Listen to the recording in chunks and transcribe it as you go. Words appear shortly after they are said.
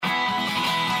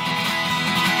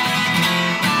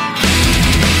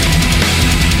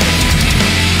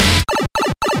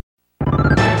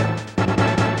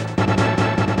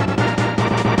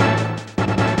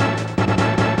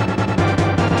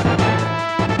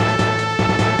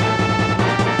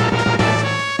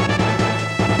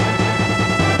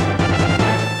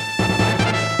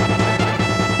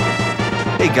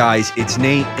guys, it's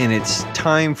Nate, and it's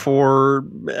time for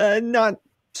not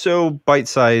so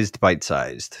bite-sized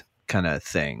kind of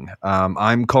thing.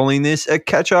 I'm calling this a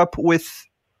catch-up with,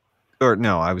 or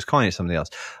no, I was calling it something else,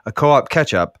 a co-op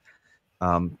catch-up,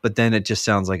 but then it just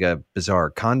sounds like a bizarre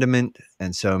condiment,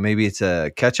 and so maybe it's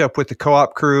a catch-up with the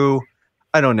co-op crew.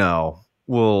 I don't know.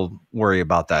 We'll worry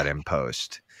about that in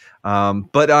post.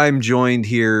 But I'm joined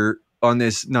here on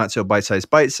this not so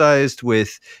bite-sized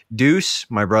with Duece,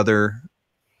 my brother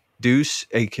Duece,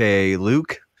 aka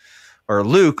Luke, or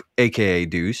Luke, aka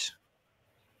Duece.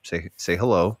 Say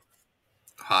hello.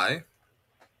 Hi.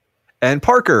 And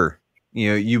Parker.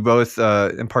 You both,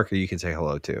 and Parker, you can say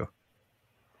hello too.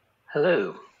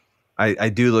 Hello. I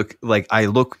do look like I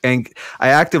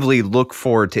actively look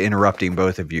forward to interrupting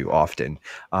both of you often.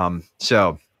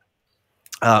 So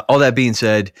all that being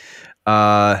said,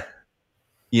 I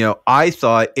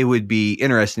thought it would be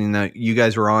interesting that you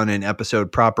guys were on an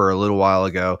episode proper a little while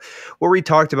ago where we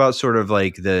talked about sort of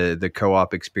like the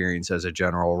co-op experience as a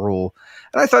general rule.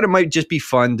 And I thought it might just be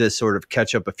fun to sort of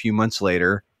catch up a few months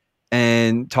later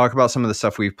and talk about some of the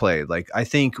stuff we've played. Like, I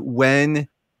think when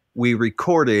we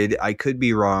recorded, I could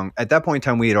be wrong. At that point in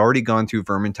time, we had already gone through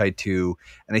Vermintide 2,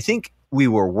 and I think we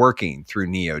were working through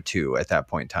Neo 2 at that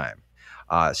point in time.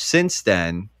 Since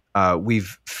then,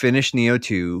 we've finished Neo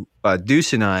 2.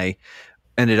 Duece and I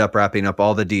ended up wrapping up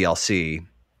all the DLC.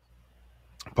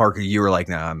 Parker, you were like,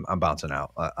 "Nah, I'm bouncing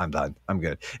out. I'm done. I'm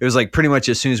good." It was like pretty much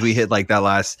as soon as we hit like the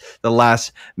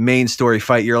last main story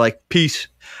fight, you're like, "Peace."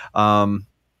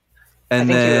 And I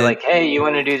think then you were like, "Hey, you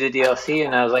want to do the DLC?"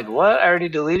 And I was like, "What? I already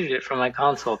deleted it from my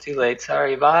console. Too late.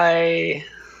 Sorry. Bye."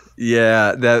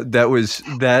 yeah,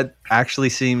 that actually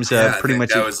seems pretty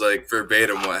much that was like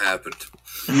verbatim what happened.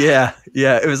 Yeah.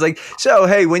 It was like, so,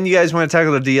 hey, when you guys want to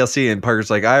tackle the DLC? And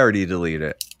Parker's like, I already deleted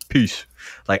it. Peace.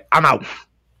 Like, I'm out.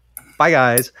 Bye,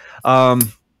 guys.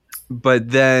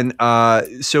 But then,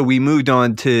 so we moved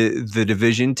on to the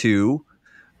Division 2,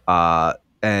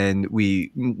 and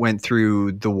we went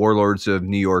through the Warlords of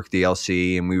New York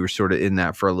DLC, and we were sort of in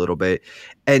that for a little bit.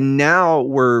 And now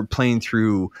we're playing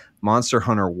through Monster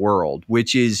Hunter World,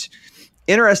 which is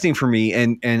interesting for me,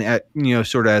 and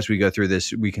sort of as we go through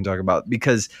this, we can talk about,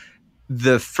 because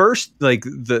the first, like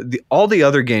the all the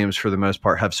other games for the most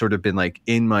part have sort of been like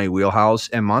in my wheelhouse,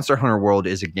 and Monster Hunter World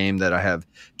is a game that I have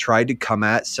tried to come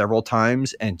at several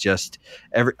times and just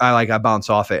I bounce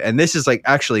off it. And this is like,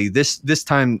 actually this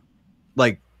time,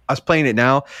 like, I was playing it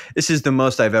now, this is the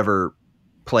most I've ever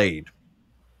played,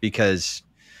 because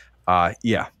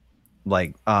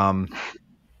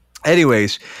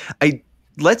anyways,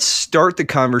 let's start the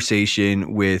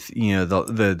conversation with,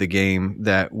 the game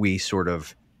that we sort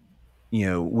of,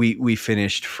 we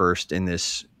finished first in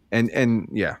this, and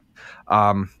yeah.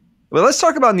 Well, let's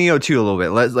talk about Neo 2 a little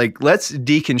bit. Let's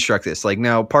deconstruct this. Like,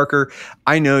 now, Parker,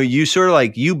 I know you sort of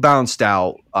like, you bounced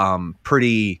out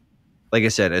pretty, like I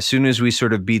said, as soon as we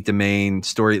sort of beat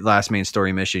the last main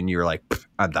story mission, you were like,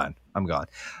 I'm done. I'm gone.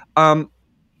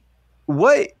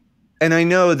 And I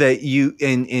know that you,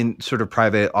 in sort of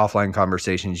private offline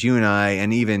conversations, you and I,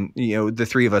 and even, the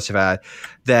three of us have had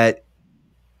that,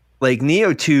 like,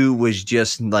 Neo 2 was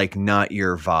just like not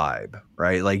your vibe,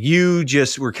 right? Like, you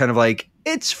just were kind of like,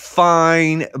 it's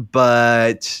fine,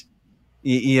 but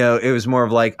it was more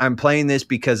of like, I'm playing this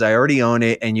because I already own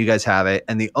it and you guys have it,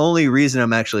 and the only reason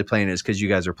I'm actually playing it is because you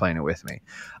guys are playing it with me.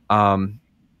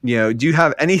 Do you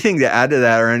have anything to add to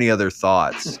that, or any other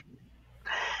thoughts?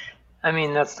 I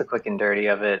mean, that's the quick and dirty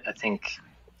of it. I think,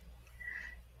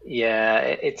 yeah,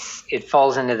 it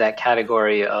falls into that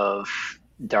category of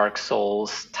Dark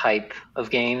Souls type of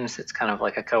games. It's kind of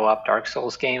like a co-op Dark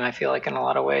Souls game, I feel like, in a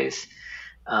lot of ways.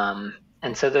 And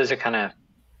so those are kind of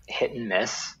hit and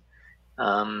miss.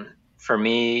 For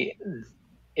me,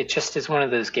 it just is one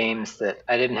of those games that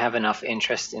I didn't have enough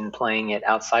interest in playing it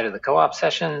outside of the co-op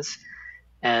sessions.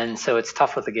 And so it's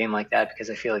tough with a game like that, because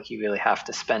I feel like you really have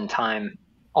to spend time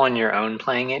on your own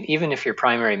playing it. Even if your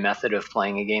primary method of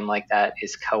playing a game like that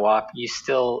is co-op,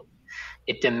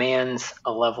 it demands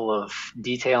a level of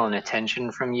detail and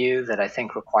attention from you that I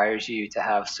think requires you to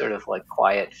have sort of like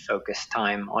quiet, focused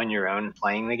time on your own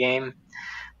playing the game,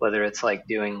 whether it's like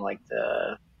doing like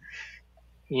the,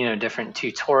 different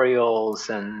tutorials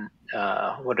and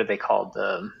what are they called?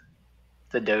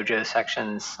 The dojo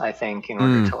sections, I think, in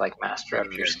order to like master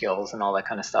up your skills and all that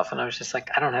kind of stuff. And I was just like,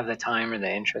 I don't have the time or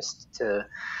the interest to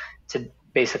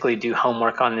basically do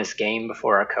homework on this game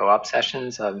before our co-op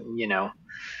sessions.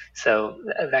 So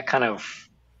that kind of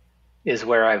is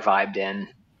where I vibed in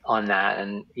on that.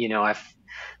 And,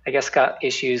 I guess got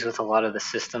issues with a lot of the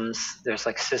systems. There's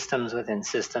like systems within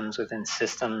systems within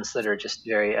systems that are just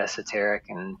very esoteric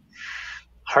and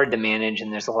hard to manage,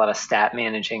 and there's a lot of stat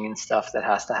managing and stuff that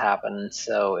has to happen.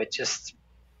 So it's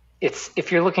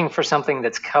if you're looking for something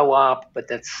that's co-op, but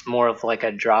that's more of like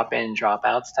a drop-in,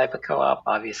 drop-outs type of co-op,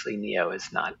 obviously Neo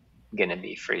is not going to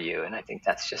be for you. And I think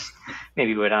that's just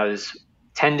maybe what I was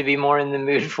tend to be more in the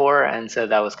mood for, and so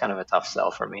that was kind of a tough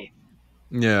sell for me.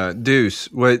 Yeah, Deuce.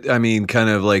 What I mean, kind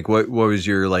of like what was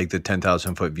your like the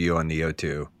 10,000 foot view on Neo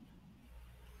 2?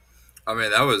 I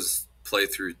mean, that was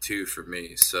playthrough 2 for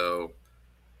me, so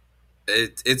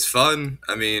it's fun.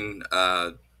 I mean,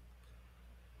 I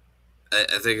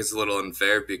think it's a little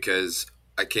unfair because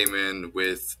I came in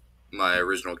with my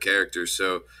original character,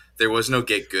 so there was no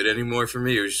get good anymore for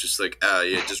me. It was just like, oh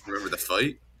yeah, just remember the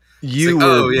fight. It's like, You were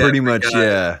oh yeah, I pretty much forgot.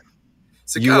 yeah.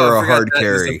 It's like, You oh, were I a forgot hard that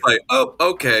is the carry. fight. Oh,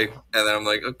 okay, and then I'm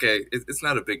like, okay, it's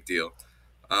not a big deal.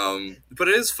 But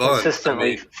it is fun. I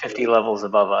Consistently mean, 50 levels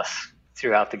above us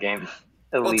throughout the game,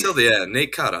 at well, till least. the end,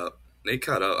 Nate caught up. Nate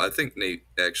caught up. I think Nate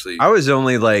actually. I was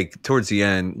only like towards the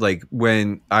end, like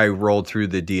when I rolled through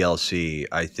the DLC,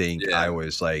 I think Yeah, I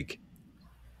was like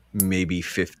maybe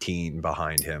 15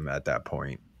 behind him at that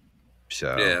point.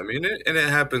 So yeah. I mean, it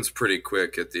happens pretty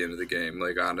quick at the end of the game.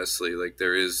 Like honestly, like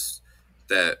there is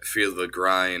that feel of the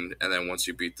grind, and then once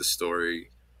you beat the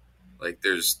story, like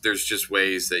there's just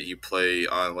ways that you play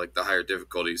on like the higher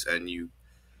difficulties, and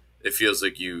it feels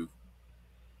like you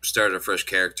start a fresh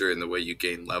character in the way you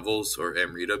gain levels or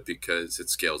Amrita because it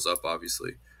scales up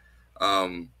obviously.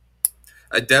 Um,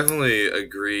 I definitely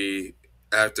agree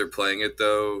after playing it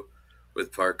though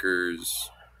with Parker's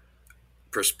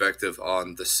perspective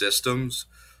on the systems.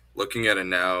 Looking at it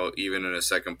now, even in a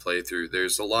second playthrough,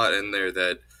 there's a lot in there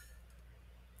that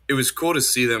it was cool to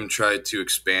see them try to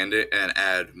expand it and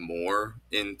add more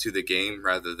into the game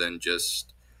rather than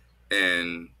just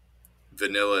in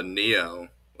vanilla Neo,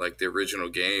 like the original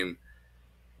game.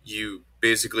 You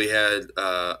basically had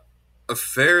a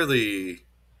fairly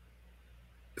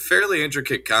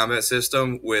intricate combat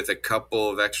system with a couple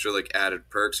of extra like added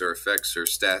perks or effects or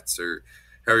stats or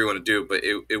however you want to do it. But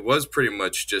it was pretty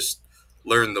much just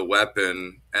learn the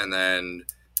weapon and then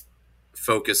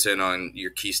focus in on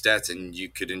your key stats and you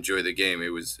could enjoy the game.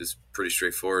 It's pretty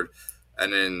straightforward.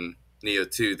 And in Neo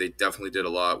 2, they definitely did a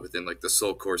lot within like the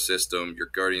soul core system, your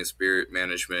guardian spirit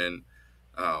management,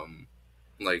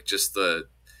 like just the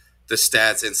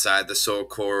stats inside the soul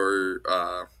core,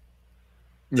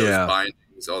 those yeah.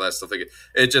 bindings, all that stuff. Like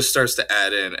it just starts to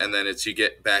add in, and then it's you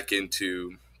get back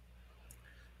into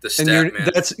the And stat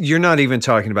man. you're not even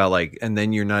talking about like, and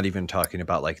then you're not even talking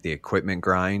about like the equipment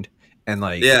grind and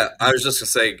like, Yeah, I was just gonna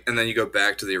say, and then you go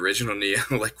back to the original Neo,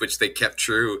 like which they kept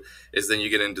true, is then you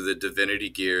get into the divinity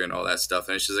gear and all that stuff,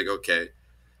 and it's just like okay,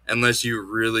 unless you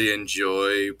really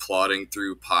enjoy plodding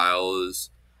through piles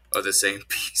of the same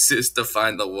pieces to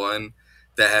find the one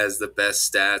that has the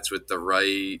best stats with the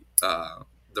right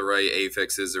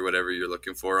affixes or whatever you're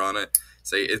looking for on it.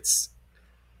 Say it's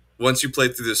once you play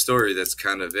through the story, that's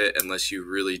kind of it. Unless you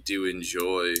really do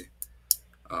enjoy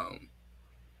um,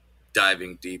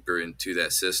 diving deeper into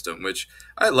that system, which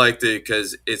I liked it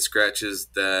because it scratches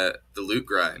the loot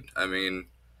grind. I mean,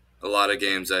 a lot of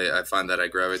games I find that I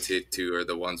gravitate to are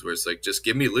the ones where it's like just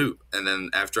give me loot, and then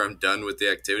after I'm done with the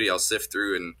activity, I'll sift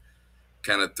through and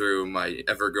kind of through my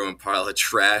ever growing pile of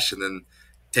trash, and then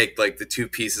take like the two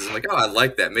pieces. I'm like, oh, I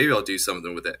like that. Maybe I'll do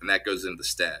something with it, and that goes into the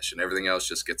stash, and everything else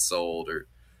just gets sold or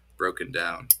broken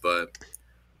down. But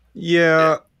yeah,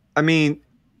 yeah, I mean,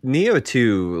 Neo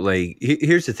 2, like,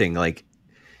 here's the thing, like,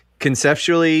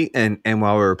 conceptually and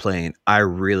while we were playing, I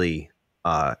really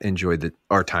enjoyed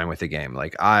our time with the game.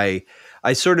 Like, I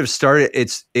sort of started,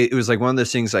 it was like one of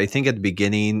those things, I think at the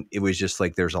beginning, it was just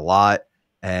like, there's a lot,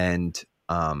 and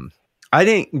I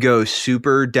didn't go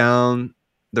super down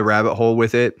the rabbit hole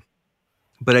with it,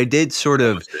 but I did sort of,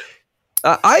 almost did.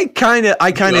 I kind of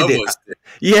did. Almost did.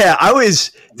 Yeah, I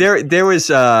was there. There was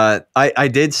I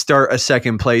did start a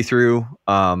second playthrough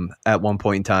at one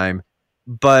point in time,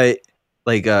 but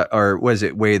like or was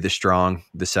it Way of the Strong,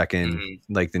 the second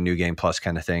Mm-hmm. like the new game plus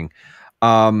kind of thing.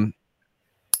 Um,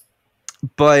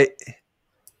 but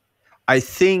I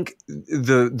think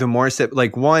the more step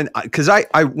like one because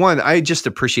I just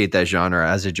appreciate that genre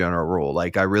as a general rule.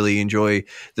 Like I really enjoy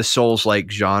the Souls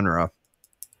like genre.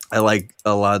 I like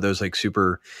a lot of those like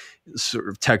super sort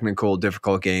of technical,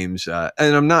 difficult games.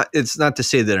 And it's not to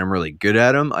say that I'm really good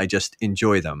at them. I just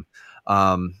enjoy them.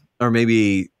 Or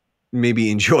maybe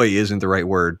enjoy isn't the right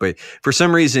word, but for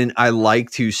some reason I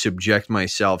like to subject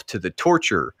myself to the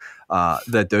torture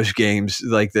that those games,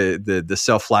 like the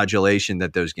self-flagellation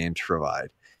that those games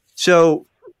provide. So,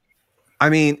 I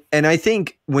mean, and I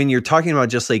think when you're talking about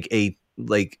just like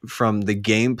like from the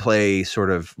gameplay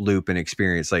sort of loop and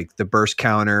experience, like the burst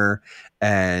counter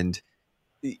and,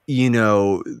 you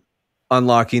know,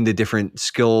 unlocking the different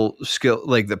skill,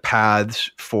 like the paths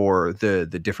for the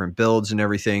different builds and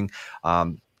everything.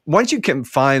 Once you can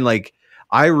find, like,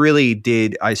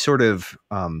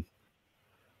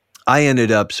 I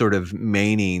ended up sort of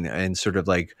maining and sort of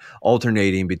like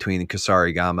alternating between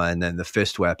Kasarigama and then the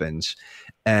fist weapons.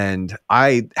 And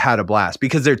I had a blast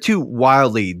because they're two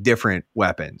wildly different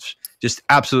weapons. Just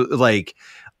absolutely, like,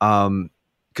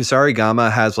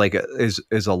 Kasarigama has like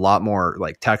is a lot more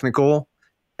like technical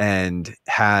and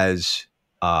has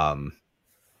has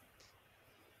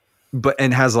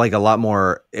like a lot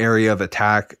more area of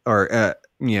attack or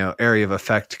area of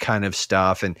effect kind of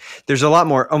stuff, and there's a lot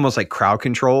more almost like crowd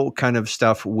control kind of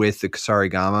stuff with the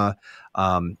Kasarigama.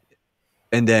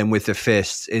 And then with the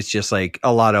fists, it's just like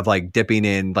a lot of like dipping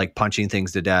in, like punching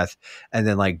things to death, and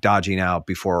then like dodging out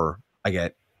before I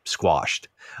get squashed.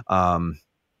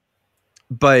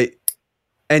 But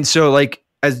and so like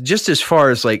as far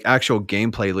as like actual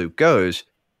gameplay loop goes,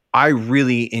 I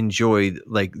really enjoyed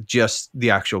like just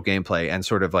the actual gameplay and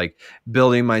sort of like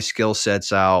building my skill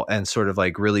sets out and sort of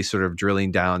like really sort of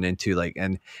drilling down into like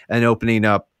and opening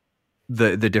up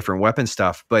the different weapon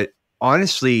stuff. But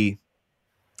honestly,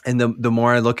 and the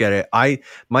more I look at it,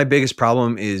 my biggest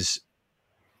problem is,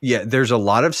 there's a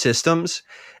lot of systems.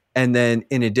 And then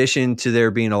in addition to there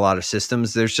being a lot of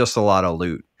systems, there's just a lot of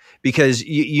loot. Because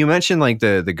you mentioned like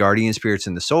the guardian spirits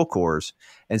and the soul cores.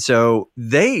 And so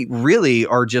they really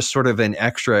are just sort of an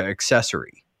extra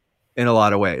accessory in a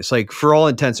lot of ways, like for all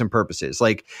intents and purposes.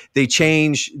 Like they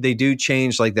do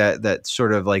change like that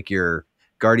sort of like your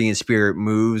guardian spirit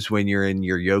moves when you're in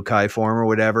your yokai form or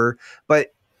whatever.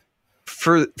 But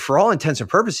for all intents and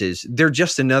purposes, they're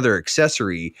just another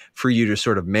accessory for you to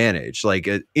sort of manage. Like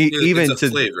even it's a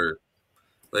flavor.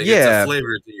 Like it's a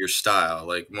flavor to your style,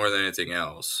 like more than anything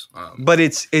else. But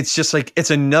it's just like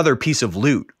it's another piece of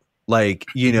loot. Like,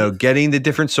 getting the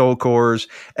different soul cores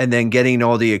and then getting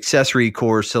all the accessory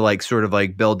cores to like sort of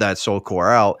like build that soul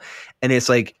core out. And it's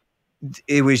like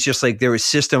it was just like there was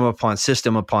system upon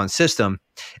system upon system.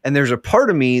 And there's a part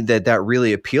of me that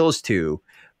really appeals to,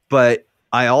 but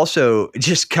I also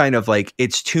just kind of like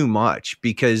it's too much,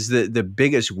 because the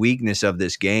biggest weakness of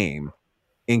this game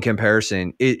in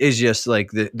comparison is just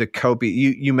like the copious.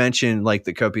 You mentioned like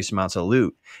the copious amounts of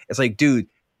loot. It's like, dude,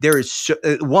 there is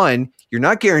one, you're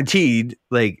not guaranteed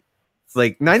like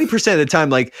 90% of the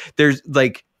time. Like there's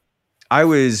like, I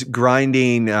was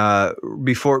grinding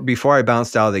before I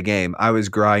bounced out of the game. I was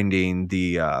grinding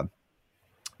the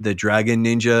Dragon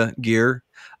Ninja gear,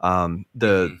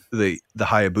 the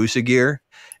Hayabusa gear,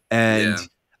 and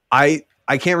I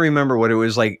can't remember what it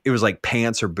was like. It was like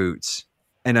pants or boots.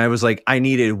 And I was like, I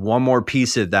needed one more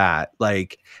piece of that.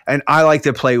 Like, and I like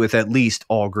to play with at least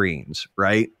all greens,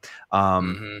 right?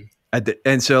 And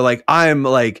so like, I'm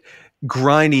like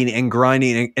grinding, and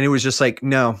it was just like,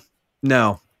 no.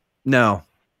 Like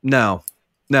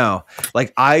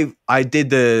I did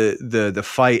the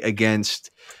fight against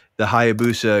the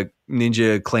Hayabusa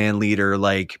ninja clan leader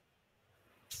like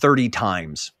 30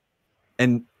 times.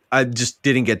 And I just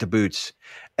didn't get the boots.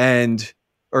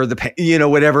 Or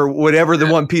whatever the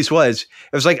one piece was.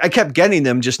 It was like I kept getting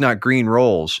them, just not green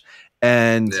rolls.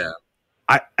 And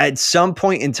I at some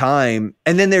point in time,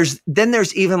 and then there's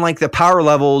even like the power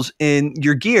levels in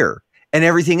your gear and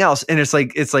everything else. And it's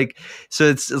like so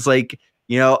it's like,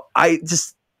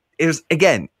 it's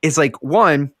like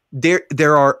one,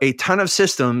 there are a ton of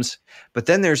systems, but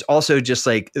then there's also just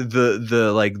like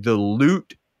the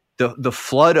loot, the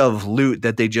flood of loot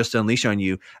that they just unleash on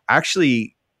you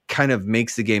actually kind of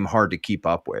makes the game hard to keep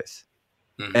up with.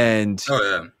 And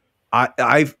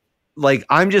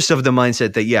I'm just of the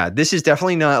mindset that this is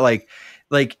definitely not like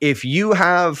if you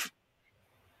have,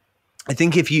 I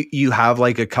think if you have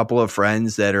like a couple of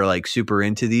friends that are like super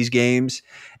into these games,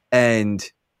 and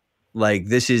like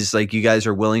this is like you guys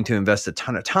are willing to invest a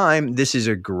ton of time, this is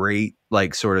a great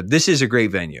this is a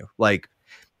great venue. Like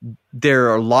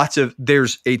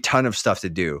there's a ton of stuff to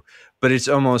do. But it's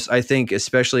almost, I think,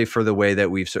 especially for the way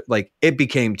that we've like, it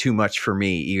became too much for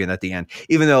me, even at the end,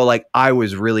 even though like I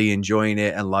was really enjoying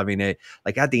it and loving it.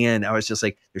 Like at the end, I was just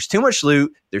like, there's too much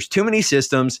loot. There's too many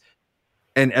systems.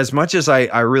 And as much as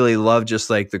I really love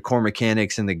just like the core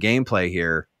mechanics and the gameplay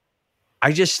here,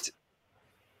 it's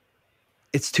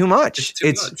too much.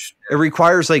 It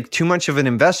requires like too much of an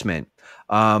investment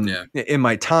in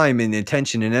my time and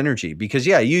attention and energy, because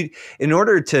in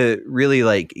order to really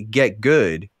like get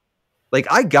good, like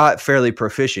I got fairly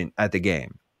proficient at the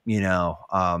game,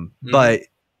 but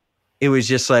it was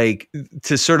just like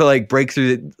to sort of like break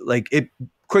through like it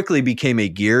quickly became a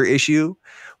gear issue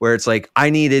where it's like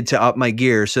I needed to up my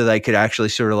gear so that I could actually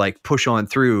sort of like push on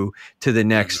through to the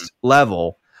next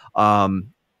level.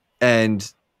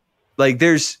 And like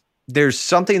there's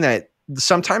something that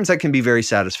sometimes that can be very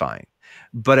satisfying.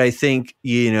 But I think,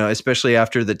 especially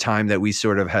after the time that we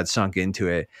sort of had sunk into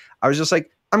it, I was just like,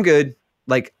 I'm good.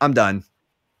 Like, I'm done.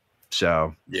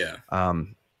 So, Yeah.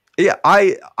 Yeah,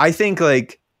 I think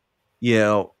like,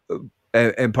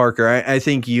 and Parker, I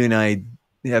think you and I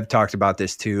have talked about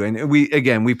this too. And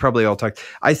we probably all talked.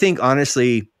 I think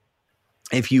honestly,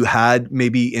 if you had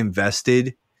maybe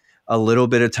invested a little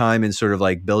bit of time in sort of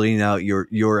like building out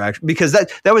your action, because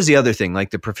that was the other thing,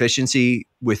 like the proficiency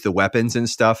with the weapons and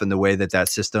stuff and the way that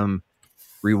system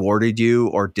rewarded you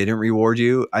or didn't reward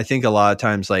you. I think a lot of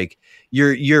times like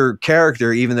your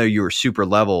character, even though you were super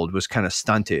leveled, was kind of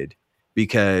stunted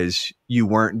because you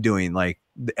weren't doing like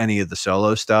any of the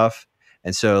solo stuff.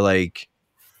 And so like,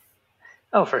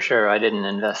 Oh, for sure. I didn't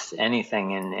invest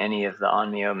anything in any of the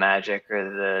Onmyo magic or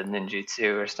the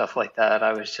ninjutsu or stuff like that.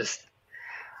 I was just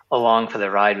along for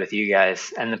the ride with you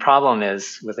guys. And the problem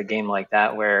is with a game like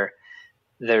that where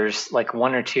there's like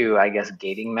one or two, I guess,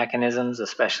 gating mechanisms,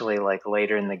 especially like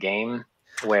later in the game,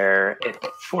 where it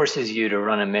forces you to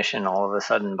run a mission all of a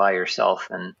sudden by yourself.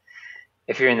 And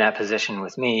if you're in that position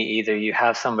with me, either you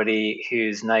have somebody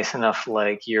who's nice enough,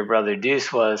 like your brother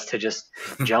Duece was, to just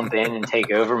jump in and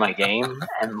take over my game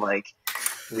and like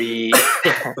re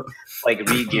like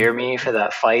re-gear me for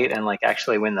that fight and like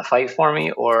actually win the fight for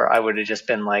me, or I would have just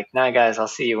been like, nah guys, I'll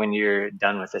see you when you're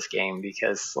done with this game,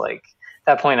 because like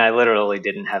at that point I literally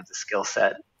didn't have the skill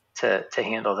set to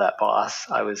handle that boss.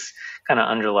 I was kind of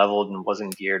underleveled and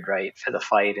wasn't geared right for the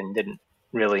fight and didn't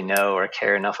really know or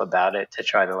care enough about it to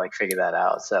try to like figure that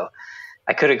out. So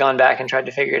I could have gone back and tried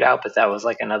to figure it out, but that was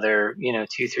like another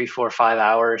 2, 3, 4, 5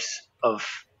 hours of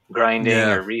grinding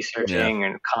or researching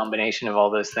and combination of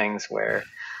all those things where,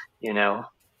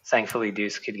 thankfully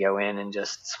Deuce could go in and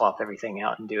just swap everything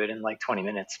out and do it in like 20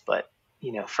 minutes. But,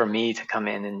 for me to come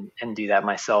in and do that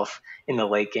myself in the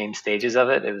late game stages of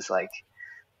it, it was like,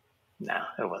 no,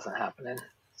 it wasn't happening.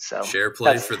 So share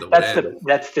play for the win.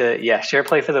 Share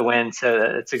play for the win.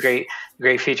 So it's a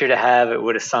great feature to have. It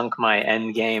would have sunk my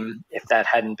end game if that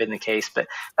hadn't been the case. But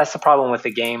that's the problem with a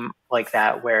game like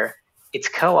that, where it's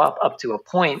co-op up to a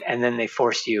point and then they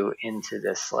force you into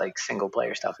this like single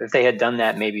player stuff. If they had done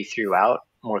that maybe throughout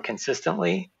more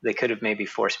consistently, they could have maybe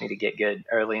forced me to get good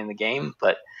early in the game.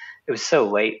 But it was so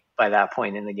late by that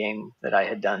point in the game that I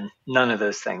had done none of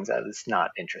those things. I was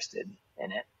not interested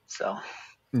in it. So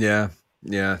yeah,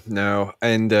 no.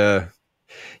 And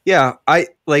I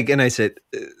like, and I said,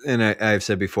 and I've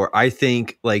said before, I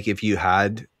think like if you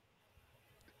had,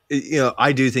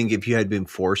 I do think if you had been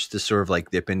forced to sort of like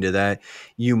dip into that,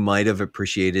 you might have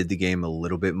appreciated the game a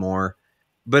little bit more.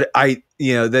 But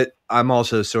that I'm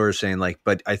also sort of saying like,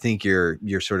 but I think your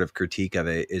sort of critique of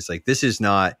it is like, this is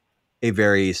not a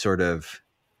very sort of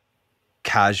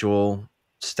casual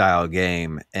style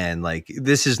game. And like,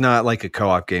 this is not like a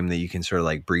co-op game that you can sort of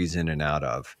like breeze in and out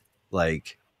of.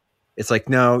 Like, it's like,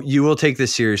 no, you will take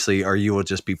this seriously or you will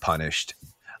just be punished.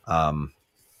 It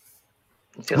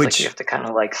feels like you have to kind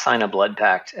of like sign a blood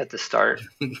pact at the start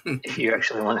if you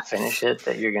actually want to finish it,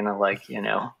 that you're going to like,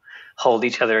 hold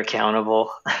each other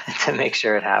accountable to make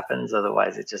sure it happens.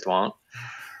 Otherwise it just won't.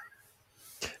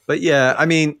 But yeah, I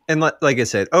mean, and like I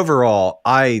said, overall,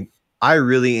 I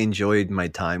really enjoyed my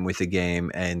time with the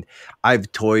game, and I've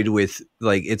toyed with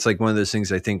like, it's like one of those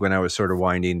things I think when I was sort of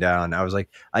winding down, I was like,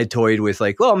 I toyed with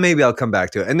like, well, maybe I'll come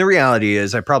back to it. And the reality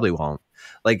is I probably won't.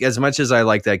 Like, as much as I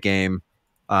like that game,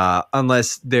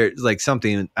 unless there's like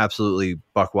something absolutely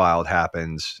buck wild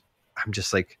happens, I'm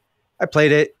just like, I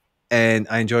played it and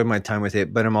I enjoyed my time with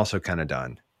it, but I'm also kind of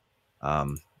done.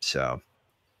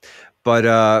 But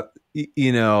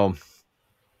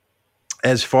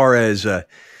as far as,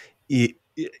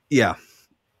 yeah.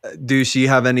 Duece, you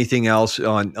have anything else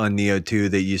on Neo 2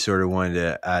 that you sort of wanted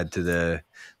to add to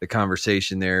the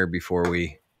conversation there before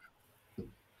we?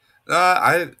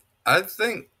 I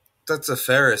think that's a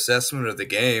fair assessment of the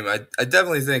game. I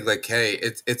definitely think like, hey,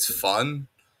 it's fun,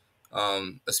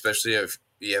 especially if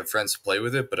you have friends to play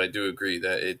with it. But I do agree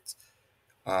that it's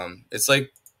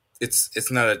like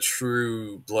it's not a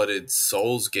true blooded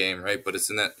Souls game, right? But it's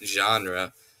in that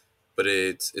genre. But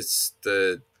it's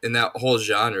in that whole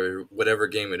genre, whatever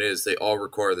game it is, they all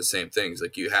require the same things.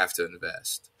 Like, you have to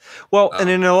invest. Well, and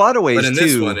in a lot of ways, but in too,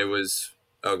 this one, it was.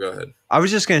 Oh, go ahead. I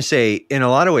was just going to say, in a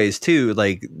lot of ways, too,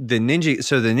 like the Ninja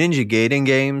Gaiden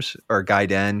games or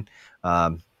Gaiden,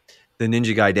 the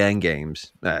Ninja Gaiden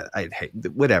games. I hate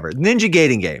whatever Ninja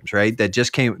Gaiden games, right? That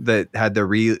just came that had the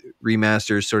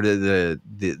remasters, sort of the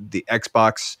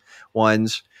Xbox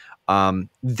ones.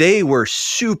 They were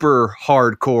super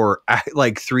hardcore,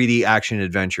 like 3D action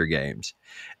adventure games,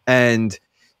 and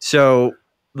so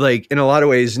like in a lot of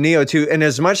ways, Neo 2, and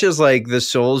as much as like the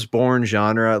Soulsborne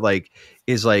genre, like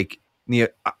is like Neo.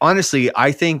 Honestly,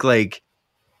 I think like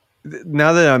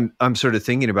now that I'm sort of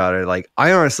thinking about it, like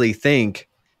I honestly think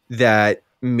that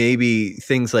maybe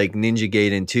things like Ninja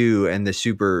Gaiden 2 and the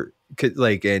super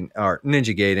like and or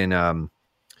Ninja Gaiden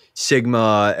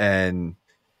Sigma and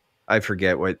I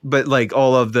forget what, but like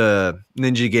all of the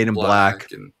Ninja Gaiden Black,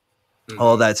 Black and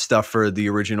all mhm. that stuff for the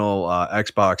original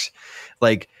Xbox,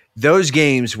 like those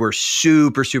games were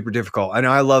super super difficult, and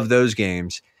I love those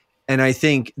games. And I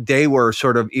think they were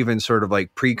sort of even sort of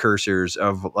like precursors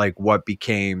of like what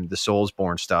became the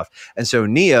Soulsborne stuff. And so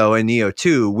Neo and Neo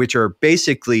 2, which are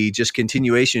basically just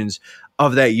continuations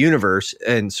of that universe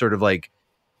and sort of like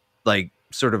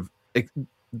sort of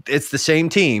it's the same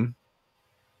team,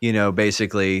 you know,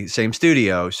 basically same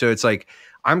studio. So it's like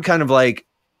I'm kind of like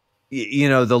you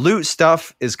know, the loot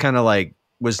stuff is kind of like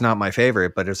was not my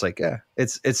favorite, but it's like, yeah,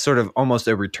 it's sort of almost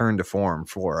a return to form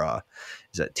for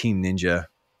is that Team Ninja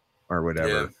or Yeah.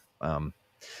 whatever.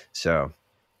 So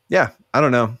yeah, I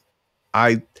don't know.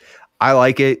 I I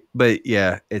like it, but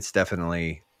yeah, it's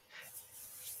definitely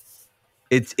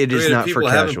it I is mean, if not for people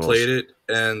haven't played casuals.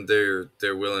 it and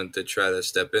they're willing to try to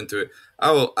step into it,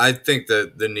 I think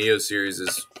that the Neo series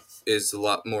is a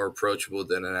lot more approachable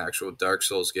than an actual Dark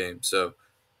Souls game. So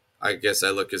I guess I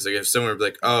look as like if someone would be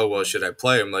like, oh well, should I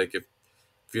play them? Like if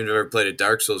you've never played a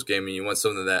Dark Souls game and you want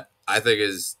something that I think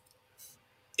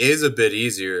is a bit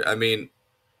easier. I mean,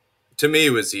 to me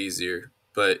it was easier,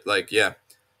 but like yeah,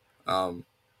 um,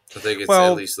 I think it's at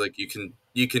Well, least like you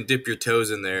can dip your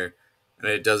toes in there, and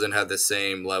it doesn't have the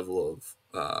same level of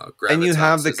and you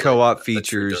have gravitas the as like co-op a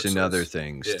true features Dark and other Souls.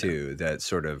 things Yeah. too that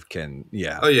sort of can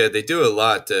yeah. Oh yeah, they do a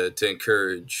lot to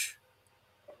encourage.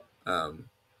 Um,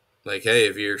 like hey,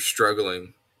 if you're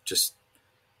struggling, just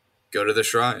go to the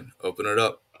shrine, open it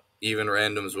up. Even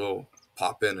randoms will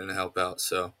pop in and help out.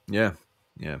 So Yeah.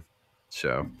 Yeah.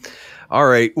 So all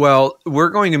right. Well, we're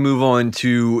going to move on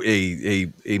to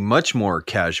a much more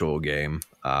casual game.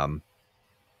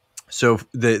 So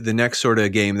the next sort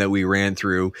of game that we ran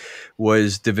through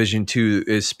was Division Two,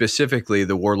 is specifically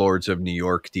the Warlords of New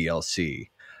York DLC.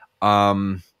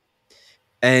 Um,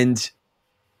 and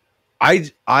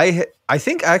I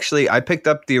think actually I picked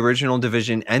up the original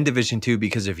Division and Division Two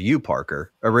because of you,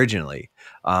 Parker, originally.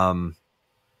 Um,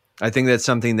 I think that's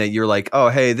something that you're like, oh,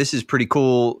 hey, this is pretty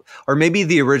cool. Or maybe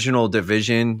the original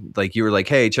Division, like you were like,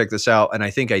 hey, check this out. And I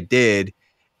think I did.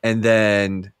 And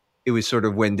then it was sort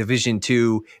of when Division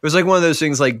 2, it was like one of those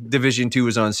things like Division 2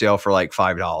 was on sale for like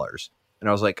 $5. And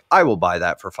I was like, I will buy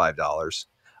that for $5.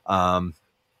 Um,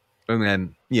 and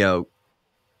then, you know,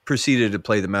 proceeded to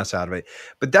play the mess out of it.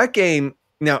 But that game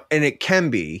now, and it can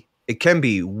be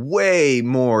way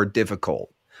more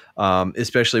difficult,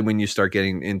 especially when you start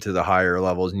getting into the higher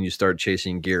levels and you start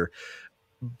chasing gear.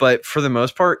 But for the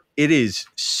most part, it is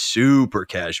super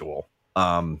casual.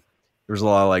 There was a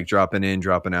lot of like dropping in,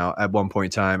 dropping out. At one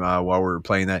point in time, while we were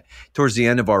playing that, towards the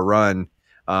end of our run,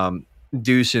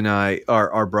 Duece and I,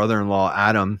 our brother-in-law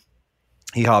Adam,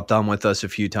 he hopped on with us a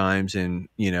few times and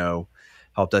you know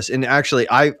helped us. And actually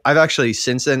I've actually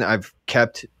since then I've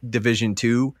kept Division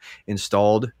 2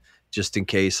 installed just in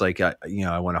case like I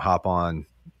want to hop on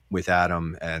with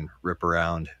Adam and rip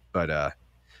around. But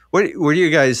what are your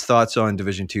guys thoughts on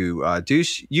Division 2?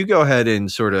 Deuce, you go ahead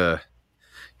and sort of,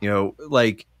 you know,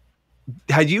 like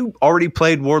had you already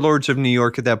played Warlords of New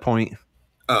York at that point?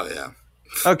 oh yeah,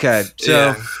 Okay, so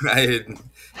yeah.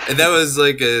 And that was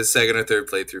like a second or third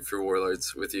playthrough for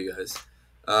Warlords with you guys.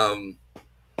 Um,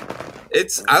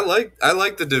 it's I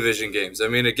like the Division games. I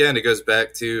mean, again, it goes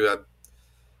back to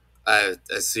I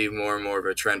see more and more of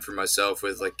a trend for myself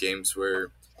with like games where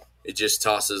it just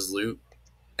tosses loot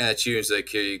at you. It's like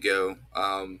here you go.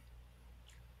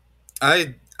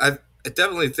 I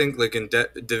definitely think like in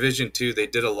Division Two they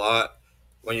did a lot.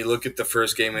 When you look at the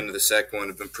first game into the second one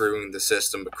of improving the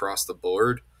system across the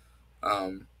board,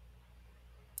 um,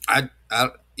 I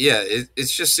yeah,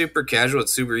 it's just super casual.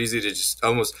 It's super easy to just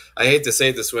almost. I hate to say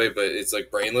it this way, but it's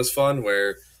like brainless fun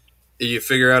where you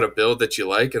figure out a build that you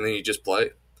like and then you just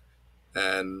play.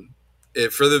 And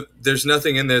there's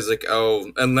nothing in there that's like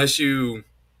oh unless you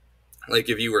like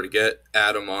if you were to get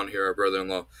Adam on here, our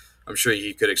brother-in-law, I'm sure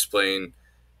he could explain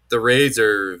the raids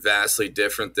are vastly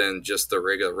different than just the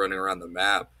regular running around the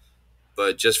map.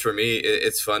 But just for me,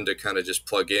 it's fun to kind of just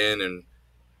plug in and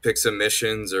pick some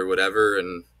missions or whatever,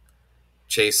 and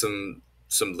chase some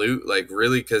loot, like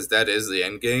really, because that is the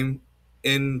end game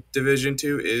in Division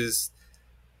 2 is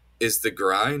the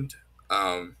grind.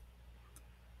 Um,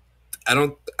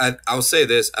 I'll say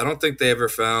this: I don't think they ever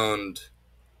found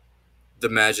the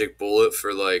magic bullet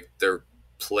for like their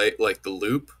play, like the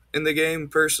loop in the game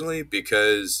personally,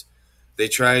 because they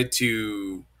tried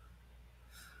to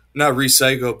not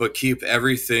recycle but keep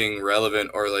everything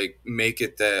relevant, or like make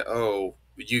it that, oh,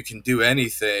 you can do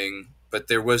anything, but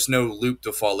there was no loop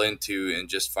to fall into and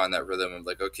just find that rhythm of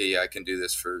like, okay, yeah, I can do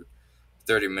this for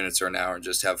 30 minutes or an hour and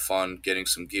just have fun getting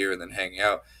some gear and then hanging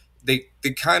out. They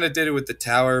kind of did it with the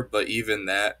tower, but even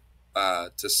that,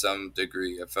 to some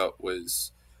degree, I felt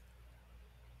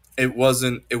it was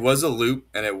a loop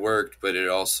and it worked, but it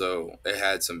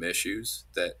had some issues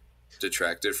that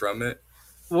detracted from it.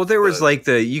 Well, there was But like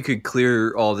you could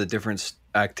clear all the different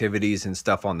activities and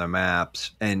stuff on the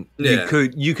maps, and yeah,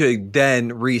 you could then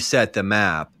reset the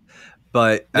map.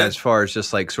 But yeah, as far as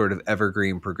just like sort of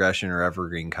evergreen progression or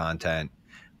evergreen content,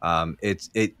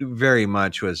 it very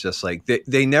much was just like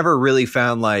they never really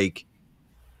found like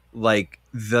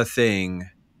the thing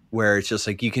where it's just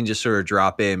like you can just sort of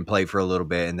drop in, play for a little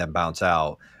bit, and then bounce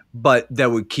out, but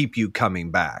that would keep you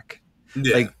coming back.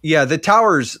 yeah, Like, yeah, the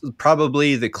tower's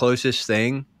probably the closest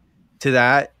thing to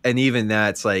that, and even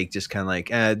that's like just kind of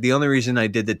like the only reason I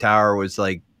did the tower was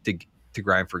like to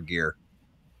grind for gear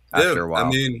yeah. after a I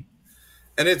while. mean,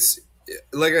 and it's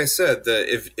like I said,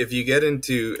 that if you get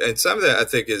into, and some of that I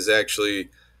think is actually,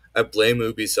 I blame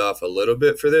Ubisoft a little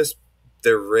bit for this.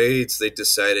 Their raids, they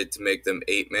decided to make them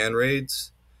 8-man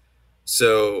raids.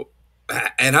 So,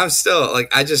 and I'm still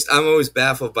like, I'm always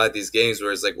baffled by these games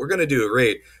where it's like, we're gonna do a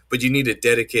raid, but you need a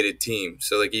dedicated team.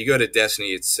 So like, you go to Destiny,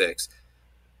 it's 6.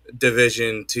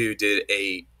 Division 2 did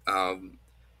 8. And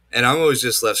I'm always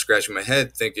just left scratching my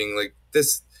head thinking like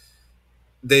this,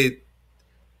 they,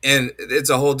 and it's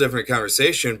a whole different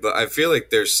conversation, but I feel like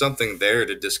there's something there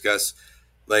to discuss.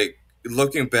 Like,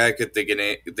 looking back at the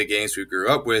games we grew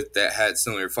up with that had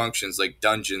similar functions, like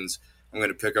dungeons. I'm going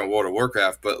to pick on World of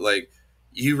Warcraft, but like,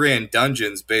 you ran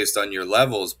dungeons based on your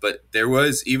levels, but there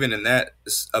was, even in that,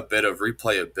 a bit of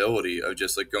replayability of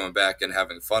just like going back and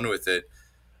having fun with it.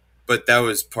 But that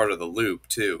was part of the loop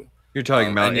too. You're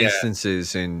talking about And yeah,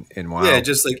 instances in yeah, WoW.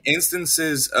 just like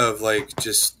instances of like,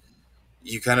 just,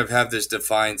 you kind of have this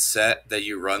defined set that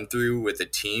you run through with a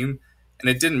team, and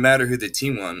it didn't matter who the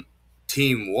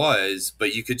team was,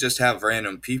 but you could just have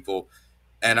random people.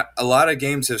 And a lot of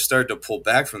games have started to pull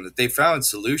back from that. They found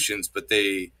solutions, but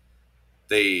they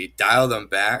dial them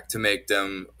back to make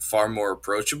them far more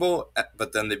approachable,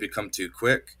 but then they become too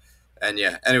quick. And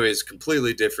yeah, anyways,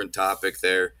 completely different topic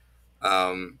there.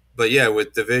 But yeah,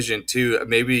 with Division 2,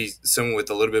 maybe someone with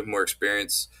a little bit more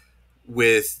experience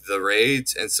with the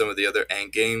raids and some of the other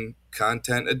end game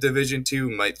content of Division 2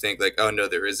 might think like, oh no,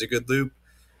 there is a good loop.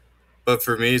 But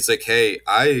for me, it's like, hey,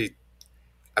 I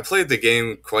played the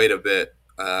game quite a bit.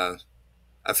 I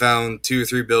found 2 or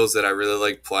 3 builds that I really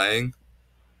like playing,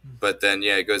 but then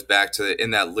yeah, it goes back to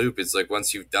in that loop. It's like,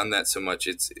 once you've done that so much,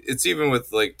 it's even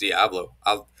with like Diablo.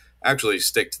 I'll actually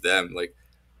stick to them. Like,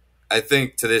 I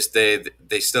think to this day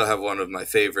they still have one of my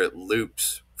favorite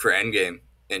loops for endgame,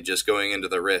 and just going into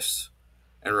the rifts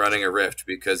and running a rift,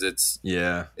 because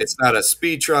Yeah. it's not a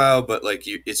speed trial, but like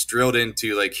it's drilled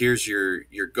into like, here's your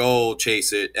goal,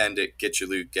 chase it, end it, get your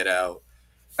loot, get out.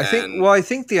 And I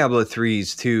think Diablo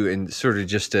 3's too, and sort of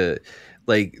just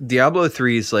like Diablo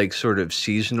 3's like sort of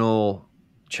seasonal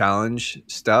challenge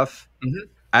stuff mhm,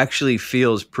 actually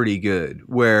feels pretty good,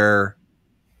 where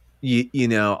you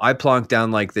know, I plonked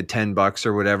down like the $10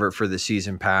 or whatever for the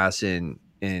season pass in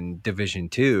Division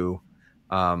 2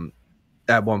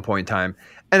 at one point in time.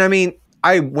 And I mean,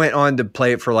 I went on to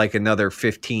play it for like another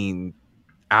 15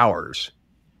 hours,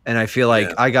 and I feel like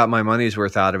yeah, I got my money's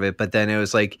worth out of it. But then it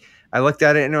was like, I looked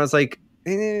at it and I was like,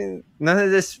 none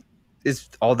of this is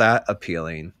all that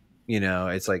appealing. You know,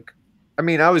 it's like, I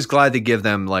mean, I was glad to give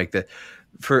them like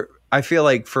I feel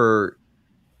like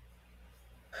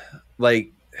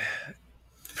like,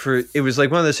 it was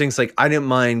like one of those things, like I didn't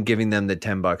mind giving them the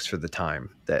 $10 for the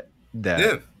time that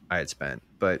yeah. I had spent.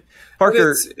 But And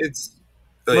Parker, it's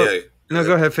oh well, yeah. Go no, go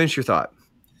ahead. ahead, finish your thought.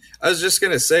 I was just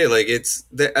gonna say, like,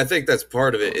 I think that's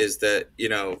part of it, is that,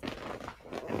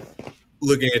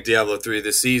 looking at Diablo 3,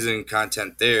 the season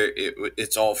content there,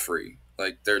 it's all free.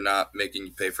 Like, they're not making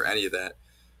you pay for any of that.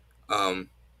 Um,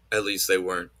 at least they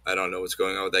weren't. I don't know what's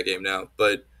going on with that game now.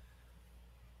 But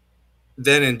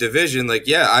then in Division, like,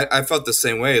 yeah, I felt the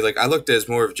same way. Like, I looked at it as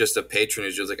more of just a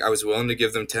patronage. It was like, I was willing to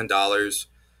give them $10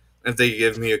 if they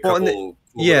give me a Well, couple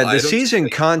cool yeah, little the items. season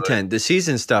But content, the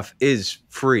season stuff is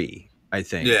free. I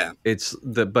think Yeah. it's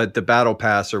but the battle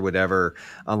pass or whatever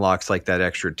unlocks like that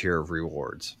extra tier of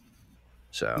rewards.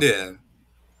 So Yeah.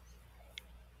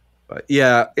 but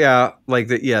like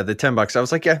the $10. I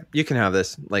was like, yeah, you can have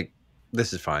this. Like,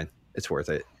 this is fine. It's worth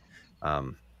it.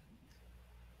 Um,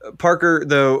 Parker,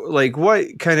 though, like,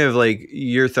 what kind of like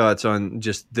your thoughts on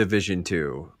just Division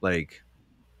 2? Like,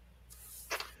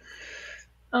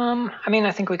 I mean,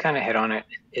 I think we kind of hit on it.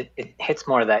 It hits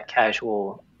more of that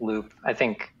casual loop. I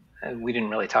think we didn't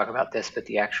really talk about this, but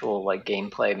the actual like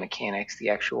gameplay mechanics, the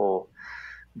actual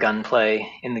gunplay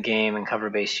in the game and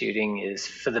cover-based shooting is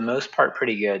for the most part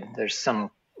pretty good. There's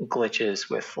some glitches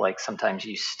with like sometimes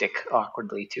you stick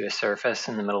awkwardly to a surface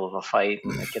in the middle of a fight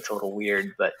and it gets a little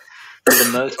weird, but for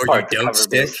the most Or you part the don't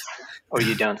cover-based stick. or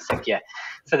you don't stick, yeah.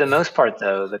 For the most part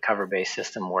though, the cover-based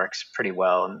system works pretty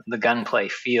well and the gunplay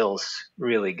feels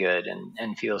really good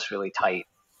and feels really tight,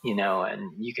 you know,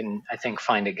 and you can I think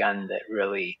find a gun that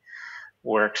really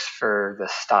works for the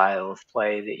style of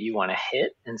play that you want to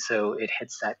hit. And so it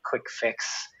hits that quick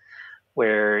fix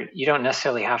where you don't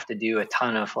necessarily have to do a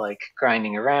ton of like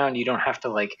grinding around. You don't have to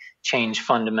like change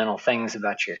fundamental things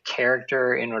about your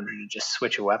character in order to just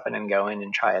switch a weapon and go in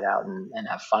and try it out and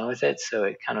have fun with it. So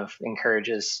it kind of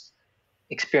encourages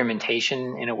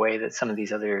experimentation in a way that some of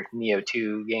these other Neo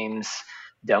 2 games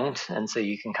don't. And so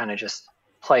you can kind of just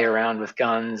play around with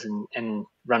guns and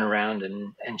run around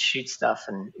and shoot stuff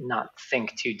and not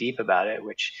think too deep about it,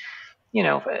 which, you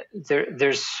know,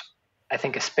 there's, I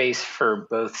think, a space for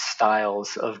both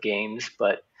styles of games,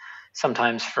 but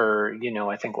sometimes for, you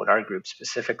know, I think what our group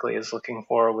specifically is looking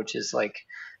for, which is like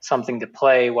something to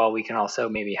play while we can also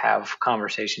maybe have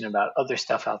conversation about other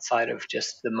stuff outside of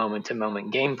just the moment to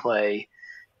moment gameplay.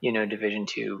 You know, Division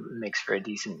 2 makes for a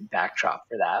decent backdrop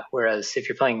for that. Whereas if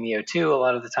you're playing Neo 2, a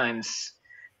lot of the times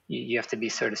you have to be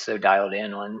sort of so dialed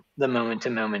in on the moment to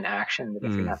moment action that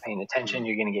if you're not paying attention,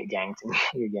 you're going to get ganked and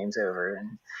your game's over.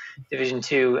 And Division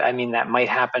 2, I mean, that might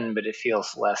happen, but it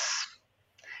feels less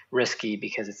risky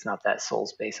because it's not that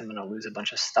Souls based. I'm going to lose a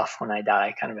bunch of stuff when I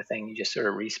die kind of a thing. You just sort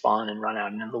of respawn and run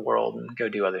out into the world and go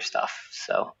do other stuff.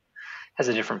 So has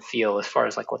a different feel as far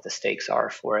as like what the stakes are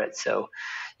for it. So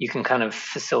you can kind of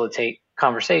facilitate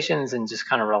conversations and just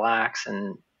kind of relax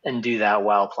and do that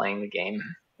while playing the game.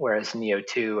 Whereas Neo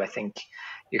 2, I think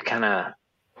you're kind of,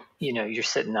 you know, you're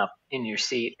sitting up in your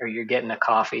seat or you're getting a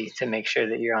coffee to make sure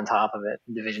that you're on top of it.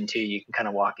 In Division 2, you can kind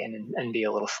of walk in and be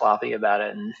a little sloppy about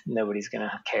it and nobody's going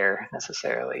to care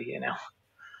necessarily, you know.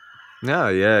 no,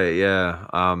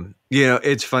 yeah. You know,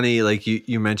 it's funny, like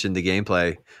you mentioned the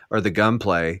gameplay or the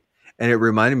gunplay, and it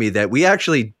reminded me that we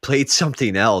actually played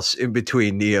something else in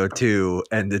between Neo 2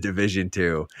 and the Division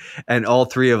 2. And all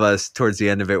three of us towards the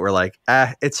end of it were like,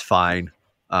 it's fine.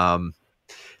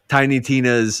 Tiny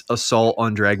Tina's Assault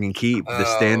on Dragon Keep,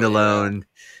 the standalone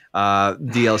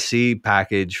DLC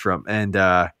package from, and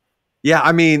yeah,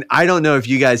 I mean, I don't know if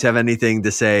you guys have anything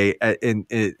to say in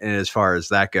as far as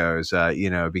that goes, you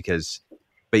know, because,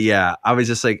 but yeah, I was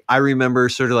just like, I remember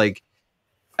sort of like,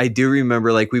 I do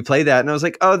remember like we played that and I was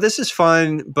like, oh, this is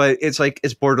fun, but it's like,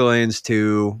 it's Borderlands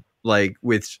 2, like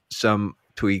with some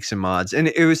tweaks and mods. And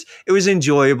it was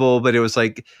enjoyable, but it was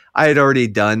like, I had already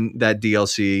done that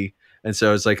DLC. And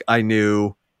so it's like, I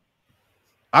knew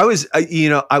I was, you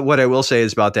know, what I will say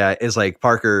is about that is like,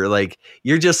 Parker, like,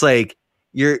 you're just like,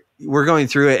 we're going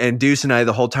through it, and Duece and I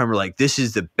the whole time were like, this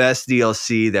is the best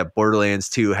DLC that Borderlands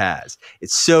 2 has.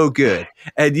 It's so good.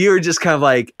 And you were just kind of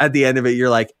like, at the end of it, you're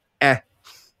like,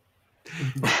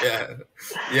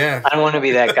 Yeah. I don't want to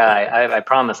be that guy. I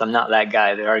promise I'm not that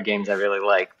guy. There are games I really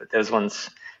like, but those ones,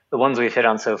 the ones we've hit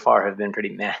on so far have been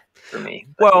pretty meh for me.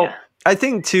 But well, yeah. I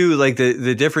think too, like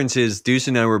the difference is Duece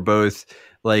and I were both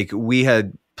like, we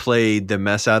had played the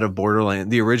mess out of Borderlands,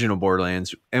 the original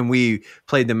Borderlands, and we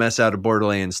played the mess out of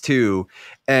Borderlands 2.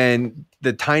 And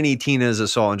the Tiny Tina's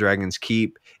Assault on Dragon's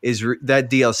Keep is that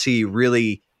DLC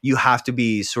really, you have to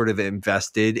be sort of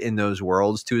invested in those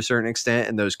worlds to a certain extent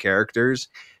and those characters.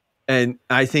 And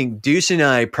I think Duece and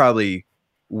I probably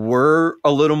were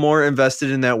a little more invested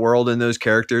in that world and those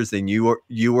characters than you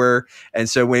were. And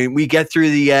so when we get through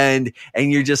the end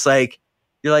and you're like,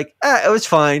 it was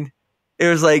fine. It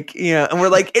was like, you know, and we're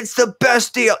like, it's the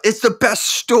best deal. It's the best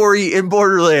story in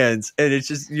Borderlands. And it's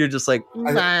just, you're just like,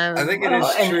 I think it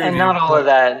is true. And not all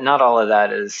of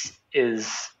that is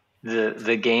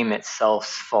the game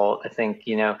itself's fault. I think,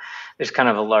 you know, there's kind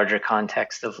of a larger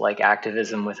context of like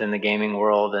activism within the gaming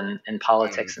world and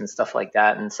politics and stuff like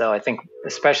that. And so I think,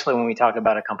 especially when we talk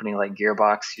about a company like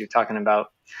Gearbox, you're talking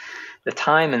about the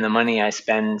time and the money I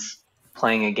spend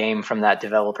playing a game from that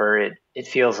developer, it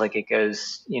feels like it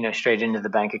goes, straight into the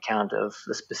bank account of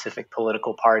a specific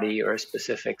political party or a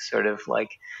specific sort of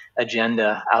like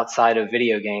agenda outside of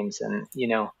video games. And,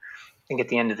 I think at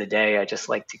the end of the day, I just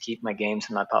like to keep my games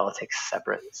and my politics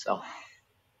separate. So,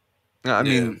 I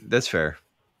mean, that's fair.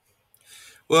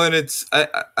 Well, and it's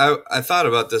I thought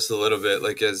about this a little bit,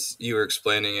 like as you were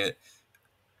explaining it.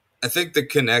 I think the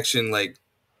connection, like,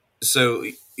 so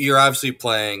you're obviously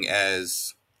playing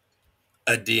as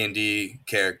a D&D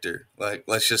character. Like,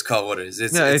 let's just call it what it is.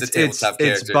 It's a tabletop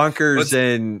character. It's bunkers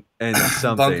and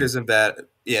something. Bunkers and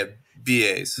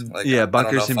BAs. Like, yeah,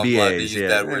 bunkers and BAs. Yeah,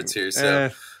 bad words here. So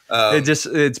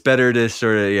it's better to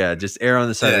sort of just err on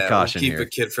the side of caution. We'll keep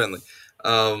it kid friendly.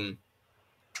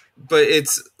 But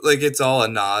it's like it's all a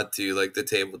nod to like the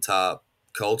tabletop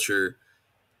culture.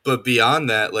 But beyond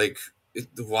that, like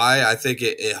why I think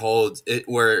it holds it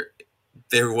where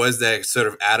there was that sort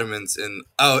of adamance in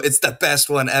it's the best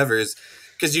one ever is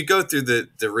because you go through the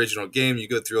original game, you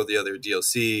go through all the other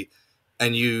DLC,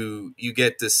 and you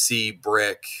get to see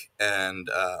Brick and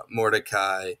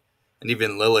Mordecai and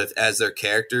even Lilith as their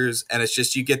characters, and it's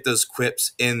just you get those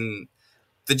quips in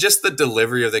the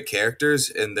delivery of the characters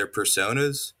and their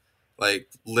personas, like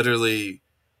literally.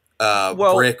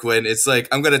 Brick, when it's like,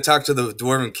 I'm going to talk to the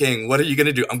Dwarven King. What are you going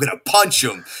to do? I'm going to punch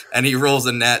him. And he rolls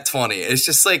a nat 20. It's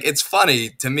just like, it's funny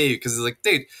to me because it's like,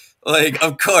 dude, like,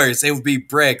 of course, it would be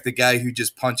Brick, the guy who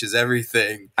just punches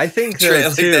everything. I think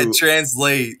that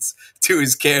translates to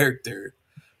his character.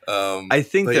 I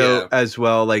think, though, as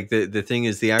well, like, the thing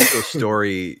is, the actual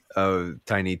story of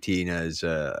Tiny Tina's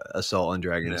Assault on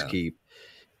Dragon's Keep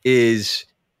is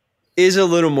a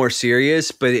little more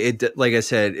serious, but it, like I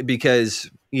said, because...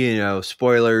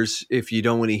 spoilers, if you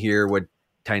don't want to hear what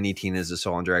Tiny Tina's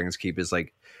Assault on Dragon's Keep is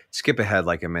like, skip ahead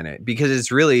like a minute, because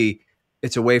it's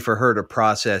a way for her to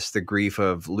process the grief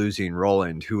of losing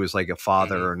Roland, who was like a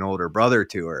father or an older brother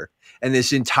to her. And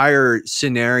this entire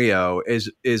scenario is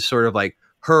sort of like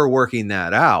her working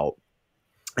that out.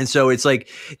 And so it's like,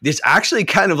 it's actually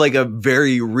kind of like a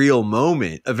very real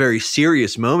moment, a very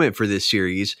serious moment for this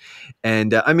series.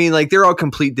 And I mean, like, they're all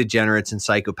complete degenerates and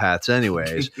psychopaths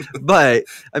anyways. But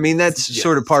I mean, that's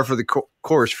sort of par for the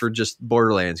course for just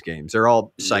Borderlands games. They're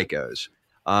all psychos.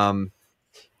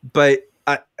 But,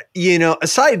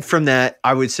 aside from that,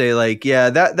 I would say like,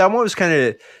 that one was kind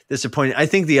of disappointing. I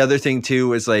think the other thing too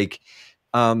was like,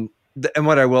 and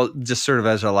what I will just sort of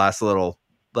as a last little,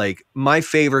 like, my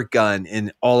favorite gun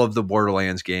in all of the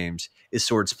Borderlands games is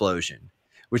Sword Explosion,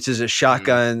 which is a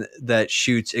shotgun that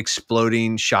shoots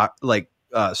exploding swords.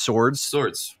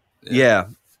 Swords. Yeah.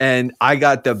 And I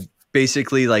got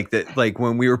basically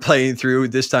when we were playing through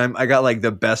this time, I got like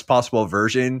the best possible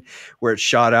version where it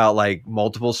shot out like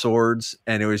multiple swords.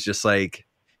 And it was just like,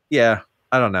 I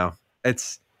don't know.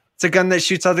 It's a gun that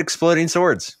shoots out exploding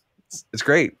swords. It's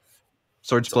great.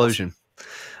 Sword Explosion.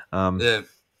 Awesome.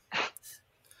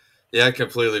 Yeah, I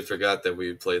completely forgot that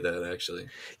we played that actually.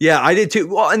 Yeah, I did too.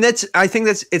 Well, and I think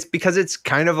it's because it's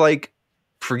kind of like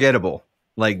forgettable,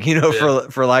 like,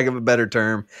 for lack of a better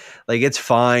term, like it's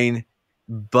fine.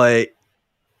 But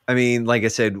I mean, like I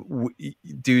said,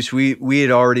 Duece, we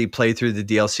had already played through the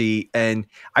DLC, and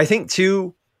I think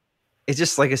too, it's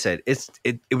just, like I said,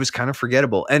 it was kind of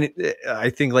forgettable. And I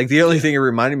think like the only thing it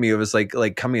reminded me of was like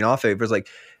coming off it was like,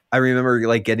 I remember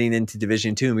like getting into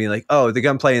Division 2 and being like, oh, the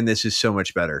gunplay in this is so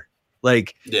much better.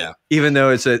 Like, even though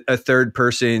it's a third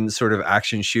person sort of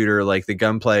action shooter, like the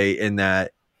gunplay in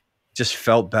that just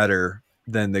felt better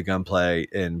than the gunplay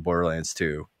in Borderlands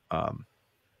 2.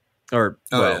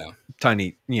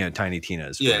 Tiny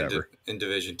Tina's, whatever. In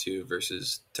Division 2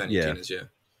 versus Tiny Tina's,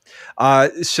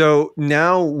 So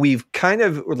now we've kind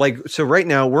of so right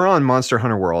now we're on Monster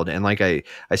Hunter World, and like I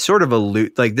sort of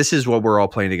allude, like this is what we're all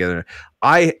playing together.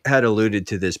 I had alluded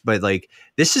to this, but like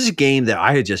this is a game that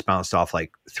I had just bounced off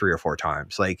like 3 or 4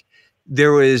 times. Like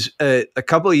there was a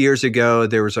couple of years ago,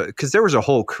 there was a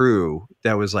whole crew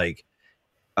that was like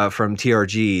from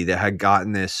TRG that had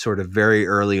gotten this sort of very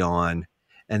early on,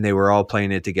 and they were all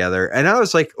playing it together. And I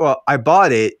was like, well, I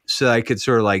bought it so I could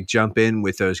sort of like jump in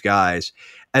with those guys.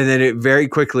 And then it very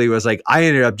quickly was like, I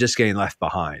ended up just getting left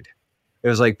behind. It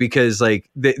was like, because like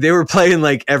they were playing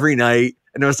like every night,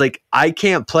 and I was like, I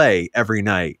can't play every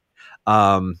night.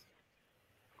 And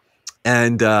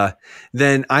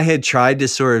then I had tried to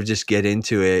sort of just get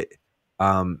into it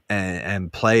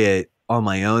and play it on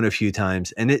my own a few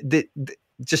times. And it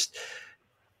just,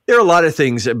 there are a lot of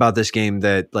things about this game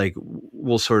that like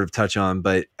we'll sort of touch on,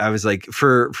 but I was like,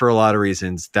 for a lot of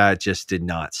reasons that just did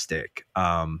not stick.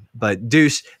 But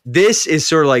Duece, this is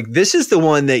sort of like, this is the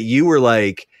one that you were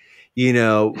like,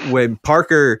 when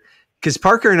Parker because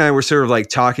Parker and I were sort of like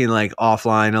talking like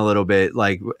offline a little bit,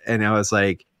 like, and I was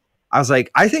like,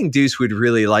 I think Duece would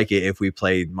really like it if we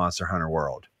played Monster Hunter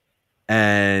World,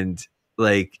 and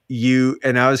like you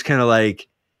and I was kind of like,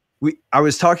 I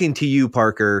was talking to you,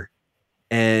 Parker,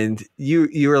 and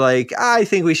you were like, I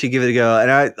think we should give it a go,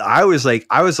 and I was like,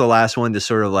 I was the last one to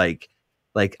sort of like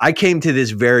I came to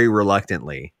this very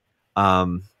reluctantly,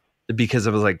 because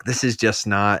I was like, this is just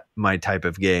not my type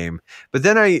of game. But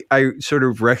then I sort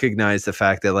of recognized the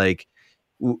fact that like,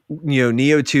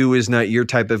 Neo 2 is not your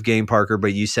type of game, Parker,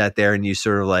 but you sat there and you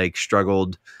sort of like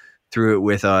struggled through it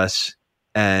with us,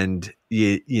 and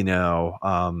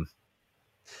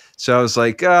so I was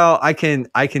like, oh, I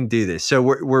can do this. So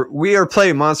we are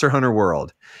playing Monster Hunter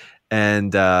World,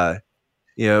 and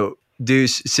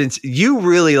Duece, since you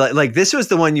really like this was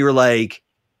the one you were like,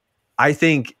 I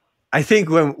think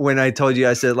when I told you,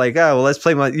 I said like, oh well, let's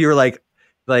play. You were like,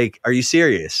 are you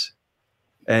serious?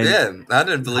 And yeah, I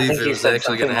didn't believe it was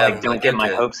actually going to happen. Like, don't get my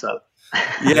hopes up.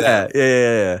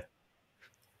 Yeah.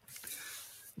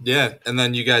 Yeah, and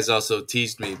then you guys also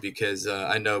teased me because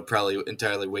I know probably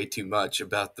entirely way too much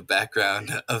about the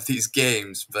background of these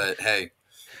games. But hey,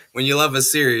 when you love a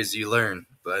series, you learn.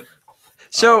 But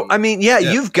so I mean, yeah,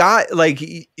 you've got like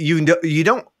you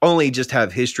don't only just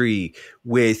have history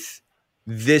with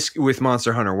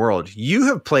Monster Hunter World. You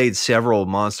have played several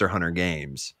Monster Hunter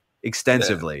games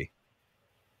extensively.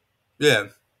 Yeah.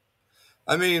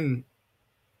 I mean,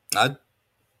 I've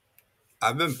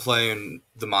been playing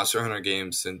the Monster Hunter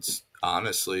games since,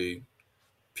 honestly,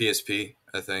 PSP,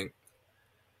 I think.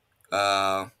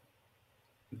 Don't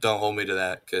hold me to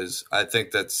that, because I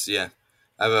think that's, I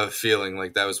have a feeling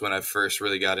like that was when I first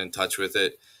really got in touch with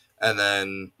it. And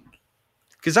then...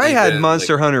 Because I had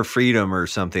Monster Hunter Freedom or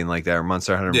something like that, or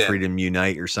Monster Hunter Freedom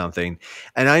Unite or something.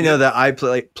 And I know that I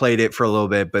played it for a little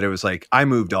bit, but it was like I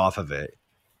moved off of it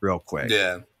real quick.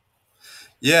 Yeah.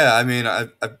 Yeah, I mean,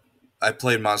 I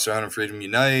played Monster Hunter Freedom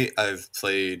Unite. I've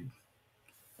played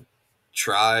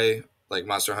Try, like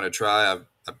Monster Hunter Try. I'm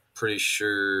pretty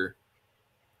sure.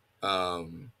 I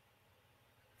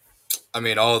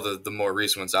mean, all the more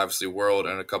recent ones, obviously World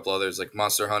and a couple others, like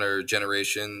Monster Hunter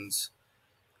Generations,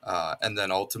 and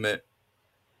then Ultimate.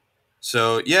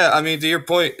 So yeah, I mean, to your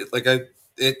point, like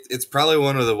it's probably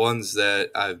one of the ones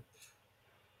that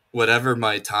whatever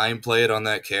my time played on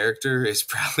that character is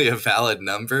probably a valid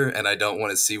number, and I don't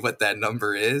want to see what that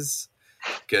number is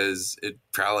because it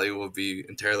probably will be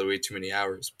entirely way too many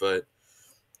hours. But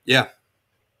yeah,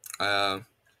 I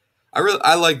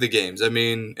like the games. I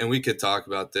mean, and we could talk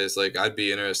about this. Like, I'd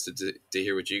be interested to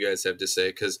hear what you guys have to say,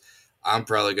 because I'm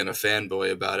probably going to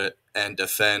fanboy about it and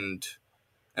defend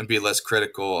and be less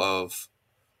critical of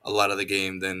a lot of the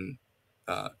game than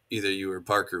either you or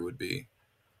Parker would be.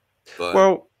 But,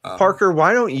 well, Parker,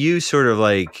 why don't you sort of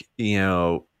like,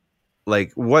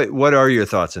 like what are your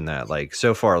thoughts on that? Like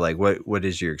so far, like what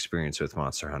is your experience with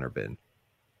Monster Hunter been?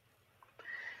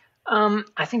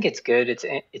 I think it's good.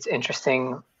 It's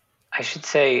interesting. I should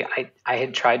say I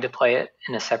had tried to play it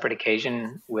in a separate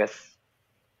occasion with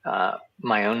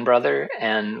my own brother,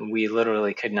 and we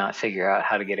literally could not figure out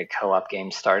how to get a co-op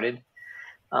game started.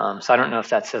 So I don't know if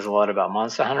that says a lot about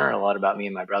Monster Hunter or a lot about me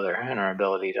and my brother and our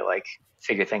ability to like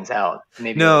figure things out.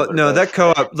 Maybe no, that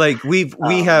co-op, like we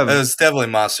have. It was definitely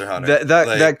Monster Hunter.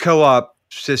 That co-op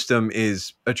system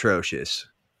is atrocious.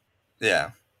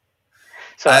 Yeah.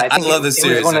 So I love the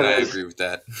series, and I agree with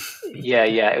that. Yeah.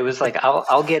 It was like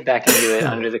I'll get back into it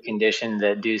under the condition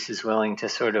that Duece is willing to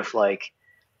sort of like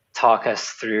talk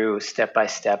us through step by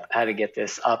step how to get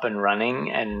this up and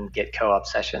running and get co-op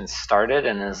sessions started.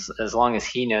 And as long as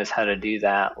he knows how to do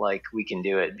that, like we can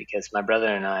do it, because my brother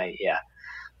and I,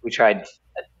 we tried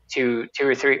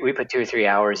we put 2 or 3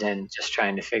 hours in just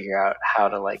trying to figure out how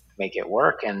to like make it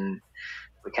work, and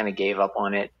we kind of gave up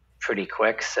on it pretty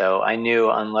quick. So I knew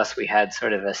unless we had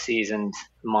sort of a seasoned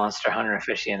Monster Hunter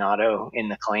aficionado in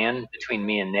the clan between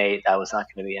me and Nate, that was not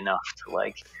going to be enough to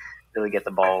like really get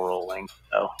the ball rolling.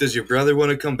 So does your brother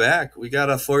want to come back? We got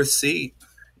a 4th seat.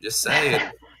 Just saying.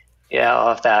 Yeah, I'll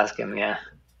have to ask him. Yeah.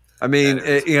 I mean,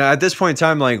 at this point in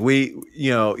time, like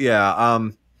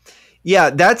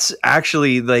that's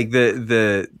actually like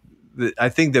the I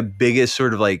think the biggest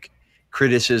sort of like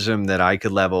criticism that I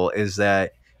could level is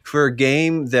that for a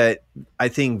game that I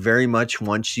think very much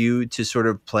wants you to sort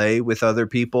of play with other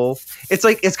people, it's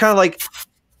kind of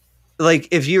like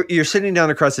if you're sitting down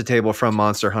across the table from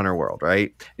Monster Hunter World,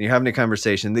 right? And you're having a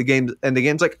conversation, the game's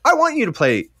like, I want you to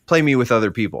play me with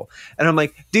other people. And I'm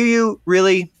like, do you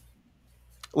really?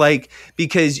 Like,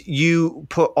 because you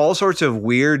put all sorts of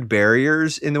weird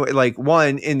barriers in the way, like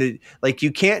one in the, like, you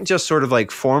can't just sort of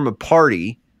like form a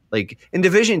party Like in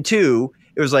Division 2,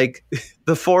 it was like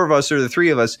the four of us or the three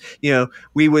of us,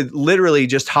 we would literally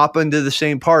just hop into the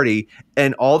same party,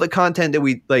 and all the content that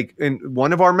we like in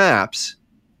one of our maps,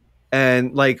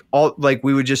 and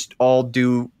we would just all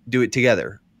do it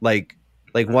together. Like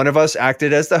one of us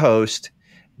acted as the host,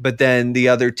 but then the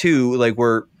other two like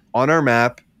were on our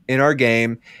map in our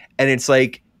game. And it's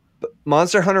like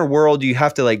Monster Hunter World, you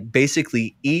have to like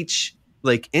basically each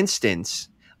like instance,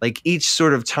 like each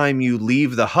sort of time you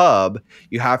leave the hub,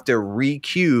 you have to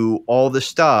requeue all the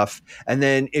stuff. And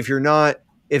then if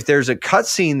there's a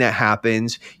cutscene that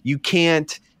happens, you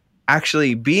can't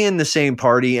actually be in the same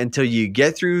party until you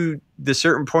get through the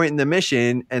certain point in the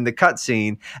mission and the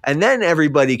cutscene, and then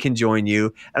everybody can join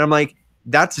you. And I'm like,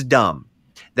 that's dumb.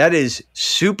 That is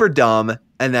super dumb,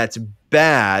 and that's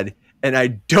bad. And I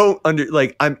don't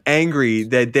I'm angry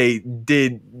that they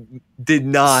did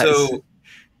not. So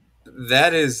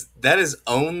that is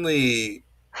only.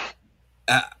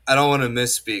 I don't want to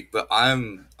misspeak, but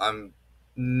I'm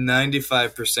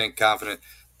 95% confident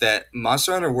that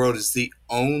Monster Hunter World is the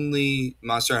only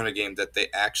Monster Hunter game that they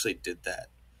actually did that,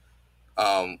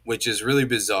 which is really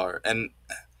bizarre. And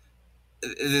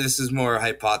this is more a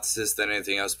hypothesis than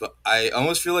anything else, but I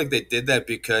almost feel like they did that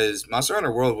because Monster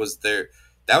Hunter World was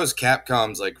that was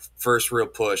Capcom's like first real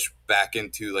push back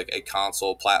into like a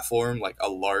console platform, like a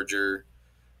larger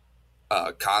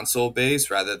console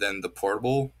base rather than the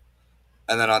portable.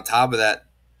 And then on top of that,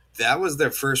 that was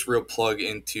their first real plug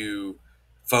into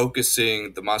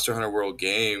focusing the Monster Hunter World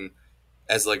game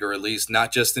as like a release,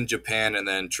 not just in Japan and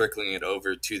then trickling it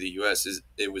over to the US.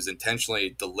 It was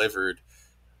intentionally delivered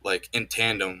like in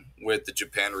tandem with the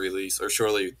Japan release or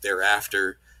shortly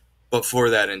thereafter, but for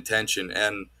that intention.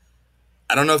 And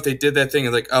I don't know if they did that thing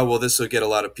and like, oh, well, this will get a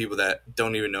lot of people that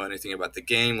don't even know anything about the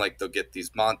game. Like they'll get these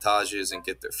montages and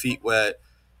get their feet wet.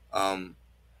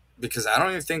 Because I don't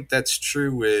even think that's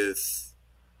true with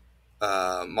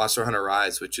Monster Hunter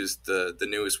Rise, which is the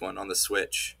newest one on the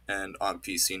Switch and on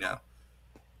PC now.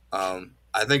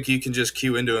 I think you can just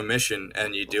queue into a mission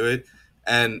and you do it.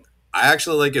 And I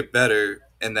actually like it better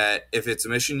in that if it's a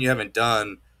mission you haven't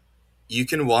done, you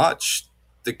can watch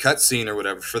the cutscene or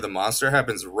whatever for the monster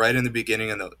happens right in the beginning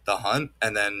of the hunt,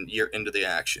 and then you're into the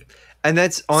action. And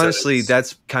that's honestly,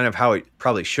 that's kind of how it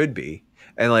probably should be.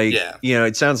 And like,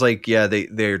 it sounds like,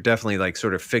 they're definitely like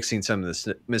sort of fixing some of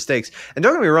the mistakes. And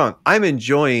don't get me wrong, I'm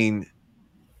enjoying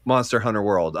Monster Hunter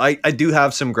World. I do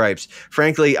have some gripes.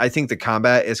 Frankly, I think the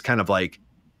combat is kind of like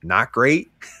not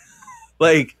great.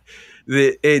 Like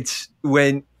it's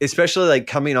when, especially like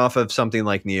coming off of something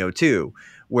like Neo 2,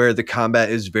 where the combat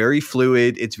is very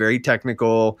fluid. It's very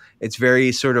technical. It's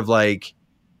very sort of like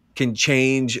can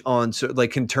change on, so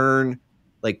like can turn,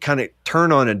 like kind of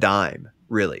turn on a dime,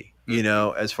 really,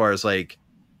 as far as like,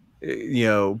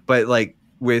 but like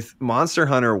with Monster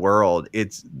Hunter World,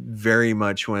 it's very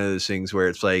much one of those things where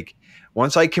it's like,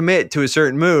 once I commit to a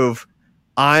certain move,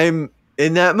 I'm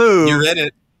in that move. You're in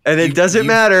it. And it doesn't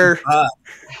matter.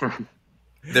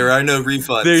 There are no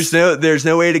refunds. There's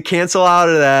no way to cancel out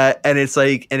of that. And it's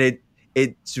like, and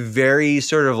it's very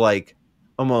sort of like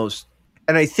almost,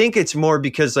 and I think it's more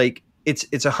because like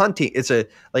it's a hunting, it's a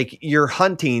like you're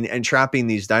hunting and trapping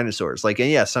these dinosaurs. Like,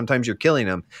 and yes, sometimes you're killing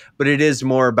them, but it is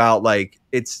more about like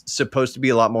it's supposed to be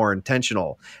a lot more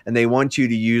intentional, and they want you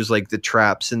to use like the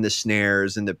traps and the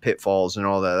snares and the pitfalls and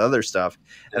all that other stuff.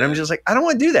 And I'm just like, I don't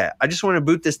want to do that. I just want to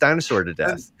boot this dinosaur to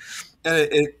death.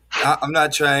 And I'm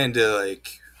not trying to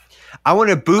like. I want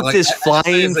to boot this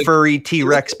flying furry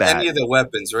T-Rex bat. Any of the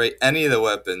weapons, right? Any of the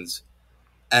weapons.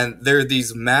 And they're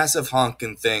these massive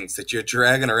honking things that you're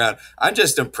dragging around. I'm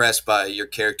just impressed by your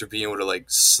character being able to like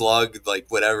slug like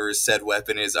whatever said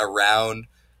weapon is around,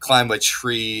 climb a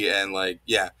tree, and like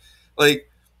like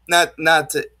not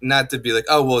to be like,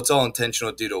 oh well, it's all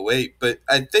intentional due to weight, but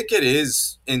I think it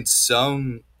is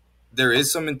there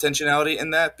is some intentionality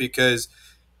in that because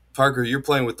Parker, you're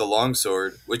playing with the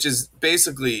longsword, which is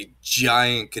basically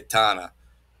giant katana.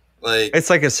 Like it's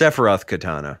like a Sephiroth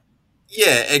katana.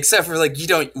 Yeah, except for like you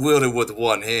don't wield it with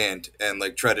one hand and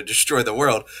like try to destroy the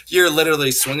world. You're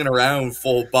literally swinging around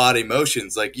full body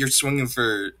motions, like you're swinging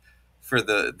for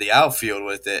the outfield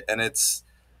with it, and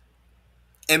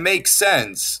it makes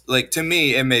sense. Like to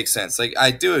me, it makes sense. Like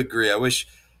I do agree. I wish,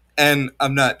 and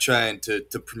I'm not trying to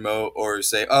promote or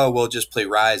say, oh well, just play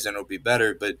Rise and it'll be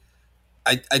better. But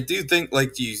I do think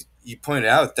like you pointed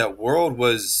out that World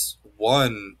was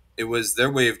one. It was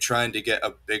their way of trying to get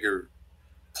a bigger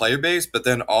player base, but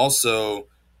then also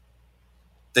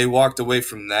they walked away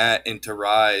from that into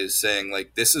Rise saying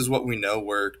like this is what we know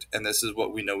worked and this is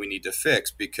what we know we need to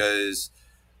fix because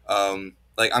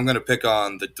like I'm going to pick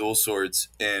on the dual swords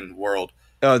in World.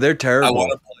 Oh, they're I want terrible.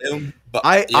 to play them, but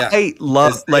I yeah, I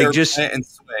love because they like are just plant and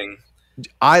swing.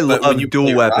 I But when you love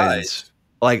dual play weapons. Rise,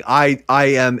 Like I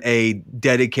am a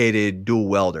dedicated dual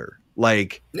welder.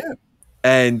 Like yeah,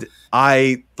 and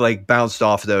I like bounced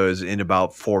off those in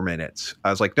about 4 minutes. I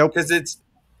was like, nope. because it's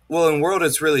well in World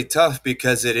it's really tough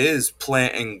because it is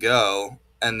plant and go,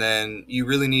 and then you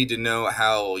really need to know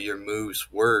how your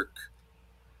moves work,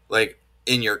 like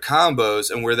in your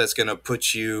combos, and where that's going to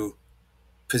put you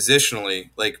positionally,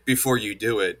 like before you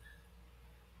do it.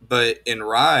 But in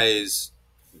Rise,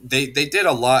 they did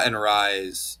a lot in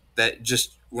Rise that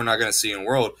just we're not going to see in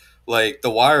World. Like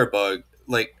the wire bug,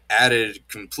 like added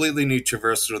completely new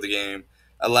traversal to the game,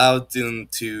 allowed them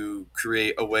to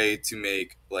create a way to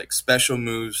make like special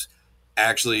moves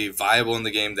actually viable in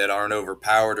the game that aren't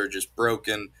overpowered or just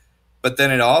broken. But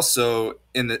then it also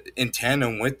in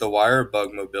tandem with the wire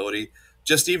bug mobility,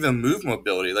 just even move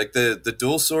mobility, like the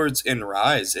dual swords in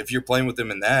Rise. If you're playing with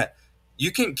them in that,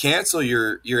 you can cancel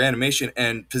your animation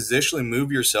and positionally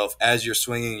move yourself as you're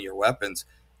swinging your weapons,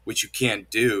 which you can't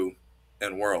do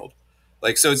in World.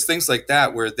 Like so, it's things like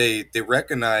that where they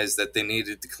recognize that they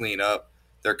needed to clean up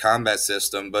their combat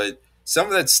system, but some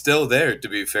of that's still there. To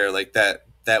be fair, like that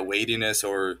weightiness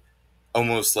or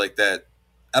almost like that.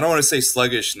 I don't want to say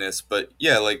sluggishness, but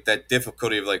yeah, like that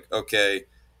difficulty of like, okay,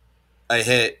 I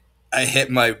hit I hit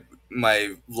my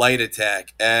light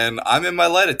attack and I'm in my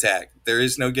light attack. There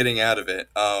is no getting out of it.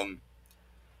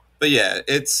 But yeah,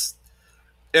 it's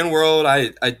in World. I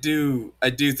do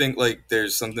think like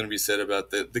there's something to be said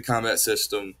about the combat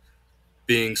system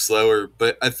being slower,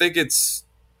 but I think it's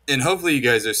and hopefully you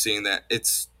guys are seeing that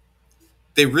it's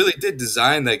they really did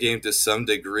design that game to some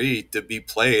degree to be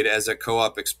played as a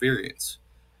co-op experience.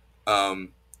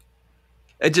 Um,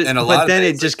 It just, and a but lot of then it, it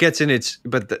it's like just gets in its.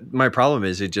 But my problem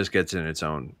is it just gets in its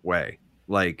own way.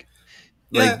 Like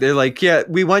yeah, they're like, yeah,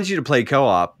 we want you to play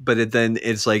co-op, but then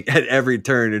it's like at every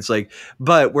turn, it's like,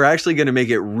 but we're actually going to make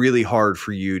it really hard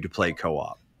for you to play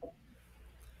co-op.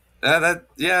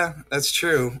 yeah, that's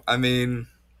true. I mean,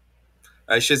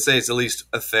 I should say it's at least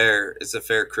it's a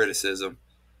fair criticism.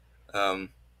 Um,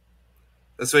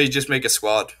 that's why you just make a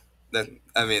squad. That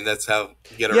I mean, that's how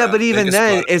you get Yeah, but around. Make even a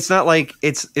squad. then, it's not like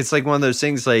it's like one of those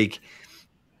things. Like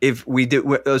if we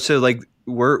do, so like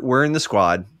we're in the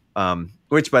squad.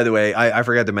 Which by the way, I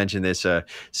forgot to mention this.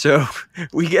 So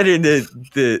we get into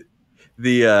the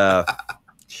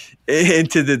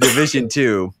into the Division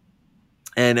 2.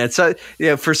 And it's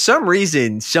yeah, for some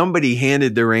reason, somebody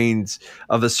handed the reins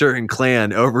of a certain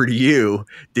clan over to you,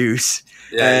 Duece,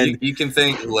 Yeah, and you can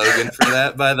thank Logan for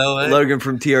that. By the way, Logan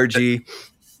from TRG.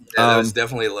 yeah, that was Um,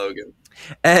 definitely Logan.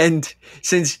 and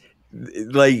since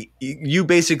like you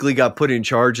basically got put in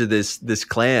charge of this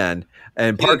clan,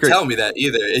 and He didn't Parker, tell me that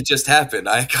either. It just happened.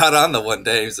 I got on the one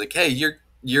day. He was like, "Hey,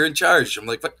 you're in charge." I'm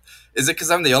like, "What? Is it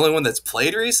because I'm the only one that's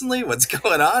played recently? What's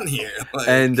going on here?"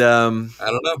 and Like, I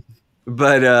don't know.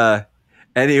 but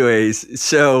anyways,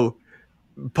 so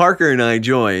Parker and I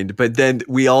joined, but then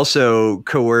we also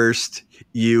coerced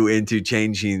you into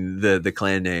changing the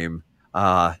clan name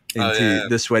Oh into yeah,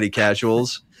 the Sweaty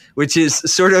Casuals, which is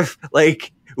sort of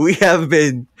like we have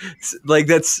been like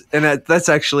that's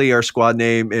actually our squad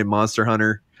name in Monster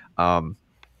Hunter. Um,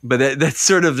 but that's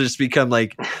sort of just become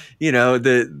like,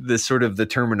 the sort of the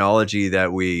terminology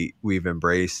that we've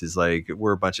embraced is like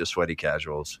we're a bunch of sweaty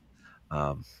casuals.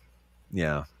 Um,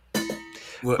 yeah,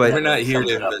 but we're That not really here sums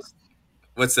to it up. invest.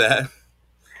 What's that?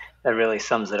 That really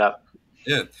sums it up.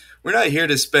 Yeah, we're not here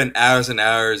to spend hours and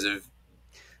hours of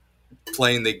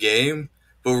playing the game,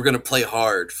 but we're gonna play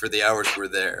hard for the hours we're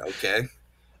there. Okay,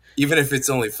 even if it's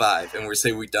only 5, and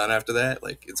we're done after that,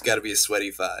 like it's got to be a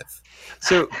sweaty 5.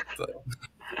 so But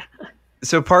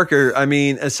So Parker, I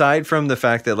mean, aside from the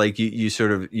fact that like you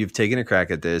sort of you've taken a crack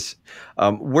at this,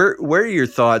 where are your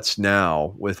thoughts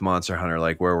now with Monster Hunter?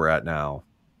 Like where we're at now?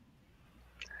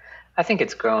 I think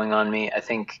it's growing on me. I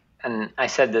think, and I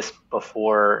said this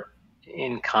before,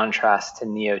 in contrast to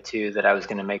Neo 2, that I was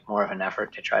going to make more of an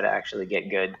effort to try to actually get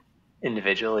good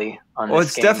individually on Well, this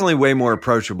it's game. definitely way more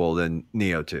approachable than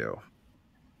Neo 2.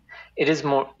 It is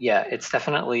more, yeah, it's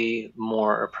definitely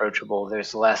more approachable.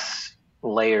 There's less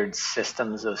layered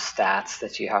systems of stats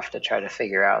that you have to try to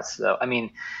figure out. So, I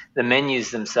mean, the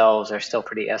menus themselves are still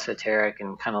pretty esoteric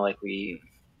and kind of like we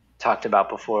talked about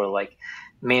before, like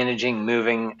managing,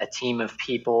 moving a team of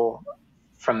people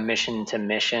from mission to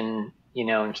mission,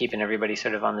 and keeping everybody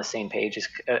sort of on the same page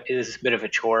is a bit of a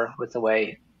chore with the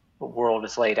way the world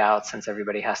is laid out, since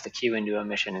everybody has to queue into a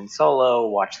mission in solo,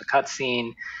 watch the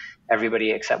cutscene.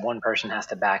 Everybody except one person has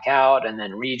to back out and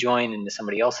then rejoin into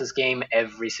somebody else's game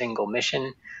every single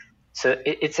mission. So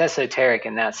it's esoteric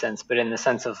in that sense, but in the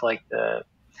sense of like the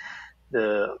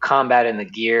combat and the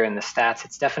gear and the stats,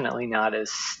 it's definitely not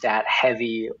as stat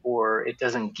heavy, or it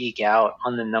doesn't geek out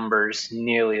on the numbers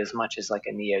nearly as much as like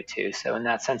a Neo 2. So in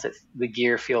that sense, the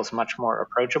gear feels much more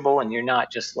approachable, and you're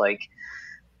not just like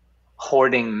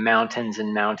hoarding mountains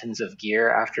and mountains of gear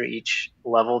after each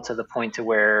level to the point to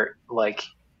where like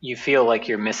you feel like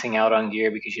you're missing out on gear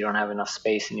because you don't have enough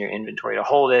space in your inventory to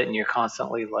hold it, and you're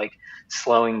constantly like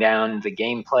slowing down the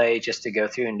gameplay just to go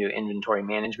through and do inventory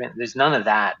management. There's none of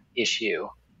that issue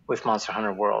with Monster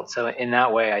Hunter World. So in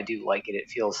that way I do like it. It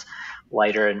feels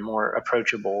lighter and more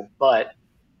approachable. But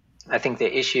I think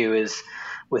the issue is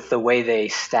with the way they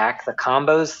stack the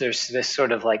combos. There's this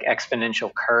sort of like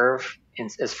exponential curve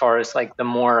as far as like the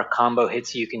more combo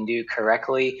hits you can do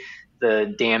correctly,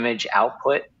 the damage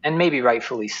output, and maybe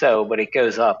rightfully so, but it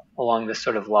goes up along this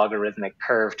sort of logarithmic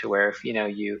curve to where if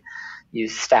you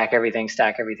stack everything,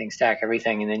 stack everything, stack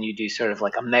everything, and then you do sort of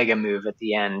like a mega move at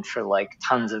the end for like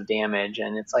tons of damage.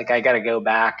 And it's like, I got to go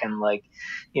back and like,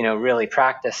 really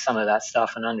practice some of that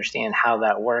stuff and understand how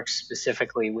that works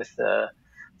specifically with the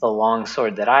long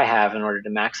sword that I have in order to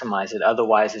maximize it.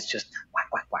 Otherwise, it's just whack,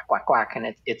 whack, whack, whack, whack.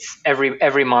 And it's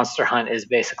every monster hunt is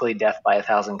basically death by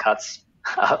 1,000 cuts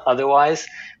otherwise,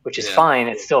 which is fine.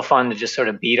 It's still fun to just sort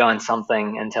of beat on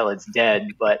something until it's dead,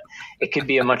 but it could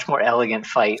be a much more elegant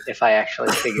fight if I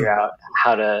actually figure out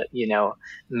how to,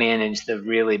 manage the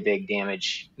really big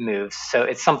damage moves. So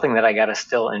it's something that I got to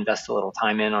still invest a little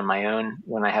time in on my own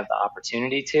when I have the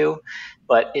opportunity to,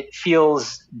 but it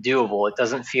feels doable. It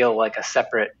doesn't feel like a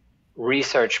separate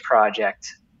research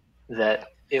project that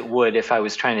it would if I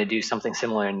was trying to do something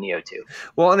similar in Neo 2.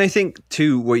 Well, and I think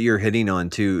too, what you're hitting on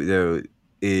too, though,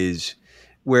 is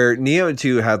where Neo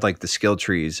 2 had like the skill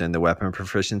trees and the weapon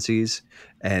proficiencies.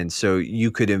 And so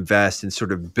you could invest and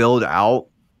sort of build out,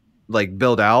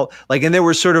 and there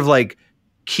were sort of like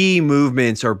key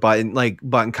movements or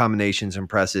button combinations and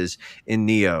presses in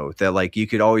Neo that like you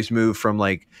could always move from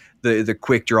like the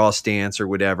quick draw stance or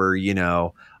whatever,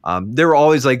 there were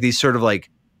always like these sort of like,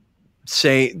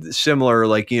 say similar,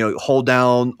 like, hold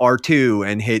down R2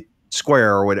 and hit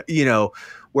square or whatever,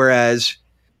 whereas,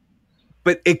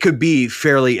 but it could be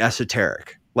fairly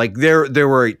esoteric. Like there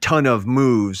were a ton of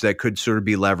moves that could sort of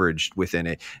be leveraged within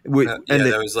it.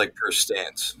 That was like per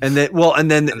stance. And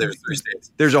then there's 3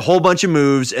 stances. There's a whole bunch of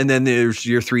moves, and then there's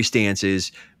your 3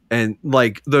 stances, and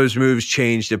like those moves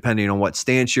change depending on what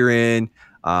stance you're in.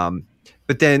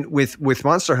 But then with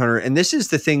Monster Hunter, and this is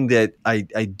the thing that I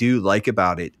do like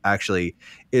about it actually,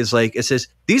 is like it says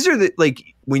these are the, like,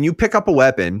 when you pick up a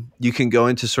weapon, you can go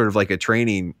into sort of like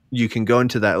you can go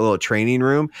into that little training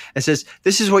room and says,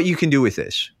 this is what you can do with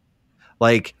this.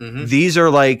 Like these are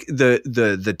like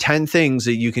the 10 things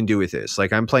that you can do with this.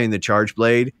 Like I'm playing the Charge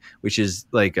Blade, which is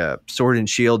like a sword and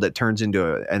shield that turns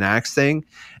into an axe thing.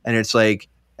 And it's like,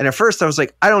 and at first I was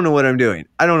like, I don't know what I'm doing.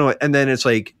 I don't know what. And then it's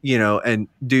like, and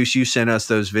Duece, you sent us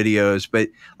those videos. But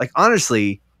like,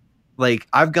 honestly, like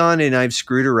I've gone and I've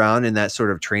screwed around in that sort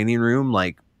of training room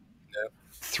like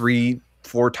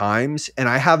 3-4 times. And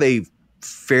I have a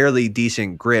fairly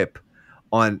decent grip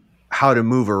on how to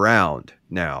move around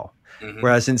now.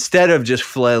 Whereas instead of just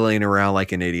flailing around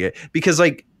like an idiot, because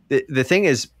like the thing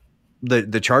is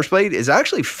the Charge Blade is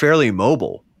actually fairly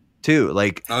mobile too.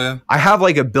 Like I have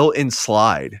like a built-in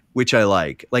slide, which I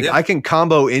like. Like I can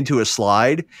combo into a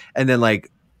slide and then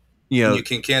like, you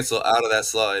can cancel out of that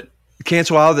slide.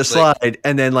 Cancel out of the slide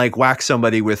and then like whack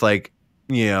somebody with like,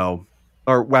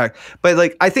 or whack. But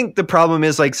like I think the problem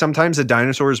is like sometimes the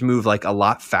dinosaurs move like a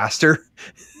lot faster.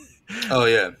 Oh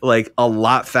yeah. Like a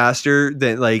lot faster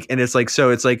than like, and it's like, so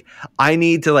it's like I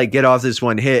need to like get off this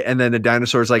one hit, and then the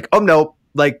dinosaur's like, oh no,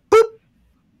 like boop.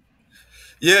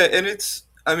 Yeah, and it's,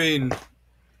 I mean,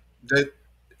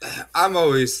 I'm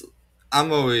always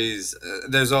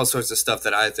there's all sorts of stuff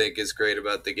that I think is great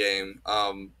about the game.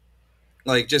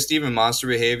 Like just even monster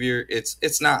behavior,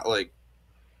 it's not like,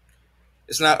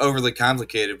 it's not overly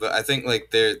complicated, but I think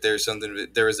like there's something,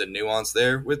 there is a nuance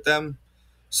there with them.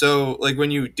 So like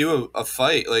when you do a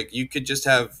fight, like you could just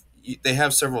they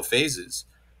have several phases,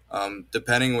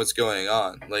 depending what's going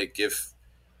on. Like if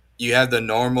you have the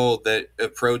normal that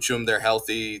approach them, they're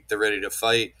healthy, they're ready to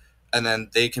fight, and then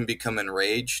they can become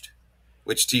enraged,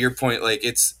 which to your point, like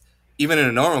it's even in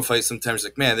a normal fight, sometimes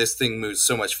like, man, this thing moves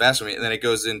so much faster than me, and then it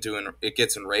goes into it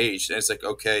gets enraged, and it's like,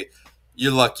 okay,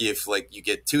 you're lucky if like you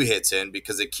get 2 hits in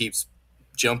because it keeps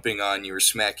jumping on you or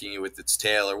smacking you with its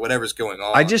tail or whatever's going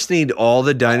on. I just need all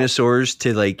the dinosaurs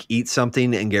to like eat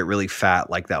something and get really fat,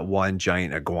 like that one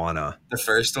giant iguana. The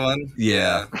first one,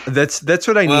 yeah. That's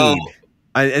what I need.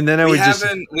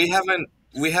 We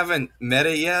we haven't met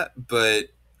it yet, but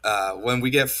when we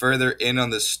get further in on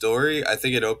the story, I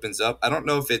think it opens up. I don't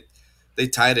know if they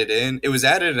tied it in. It was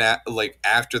added like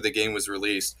after the game was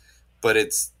released, but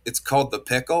it's called the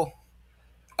pickle.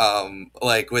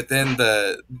 Like within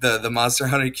the Monster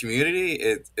Hunter community,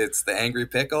 it's the Angry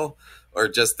Pickle or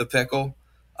just the pickle.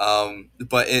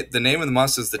 But the name of the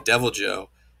monster is the Devil Joe,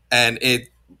 and it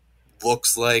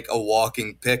looks like a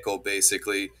walking pickle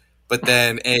basically. But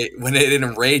then when it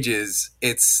enrages,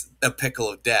 it's a pickle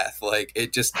of death. Like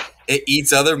it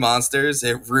eats other monsters,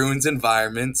 it ruins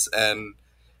environments, and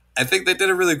I think they did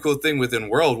a really cool thing within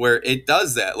World where it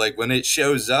does that. Like when it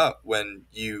shows up, when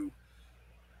you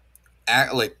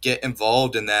act like get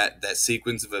involved in that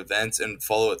sequence of events and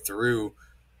follow it through,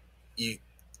 you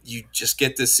you just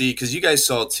get to see, because you guys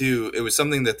saw too, it was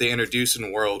something that they introduced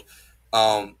in World,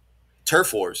 um,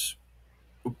 turf wars,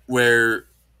 where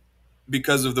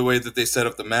because of the way that they set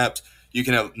up the maps, you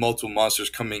can have multiple monsters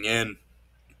coming in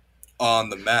on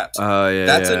the maps. Oh yeah,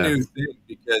 That's a yeah. new thing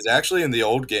because actually in the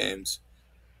old games,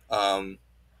 um,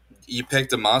 you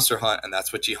picked a monster hunt and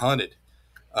that's what you hunted.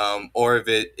 Or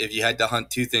if you had to hunt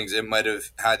two things, it might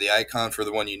have had the icon for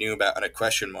the one you knew about and a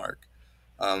question mark.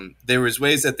 There was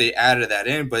ways that they added that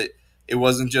in, but it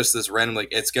wasn't just this random like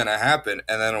it's gonna happen.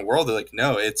 And then in a world they're like,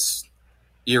 no, it's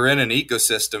you're in an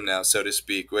ecosystem now, so to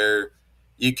speak, where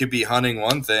you could be hunting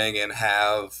one thing and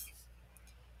have,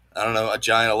 I don't know, a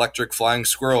giant electric flying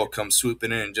squirrel come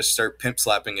swooping in and just start pimp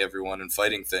slapping everyone and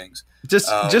fighting things.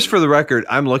 Just for the record,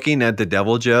 I'm looking at the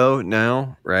Devil Joe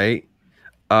now, right?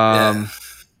 Yeah,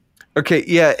 Okay,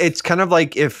 yeah, it's kind of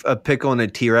like if a pickle and a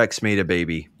T-Rex made a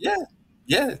baby. yeah,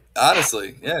 yeah.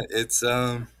 Honestly, yeah.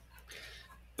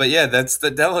 But yeah, that's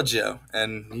the Devil Joe,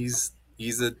 and he's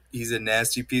a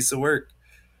nasty piece of work.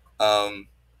 Um,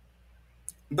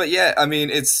 but yeah, I mean,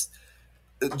 it's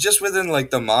just within like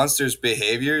the monsters'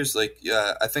 behaviors. Like,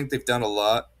 yeah, I think they've done a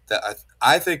lot that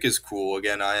I think is cool.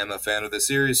 Again, I am a fan of the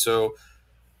series, so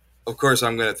of course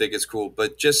I'm gonna think it's cool.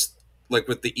 But just like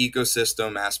with the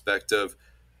ecosystem aspect of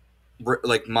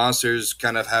like monsters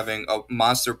kind of having a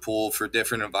monster pool for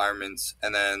different environments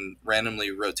and then randomly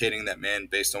rotating them in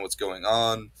based on what's going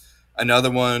on.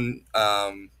 Another one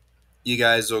you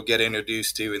guys will get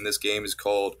introduced to in this game is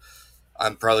called,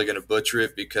 I'm probably going to butcher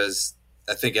it because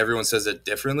I think everyone says it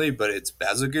differently, but it's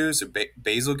basil goose or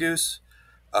basil goose.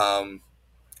 Um,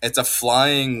 it's a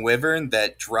flying wyvern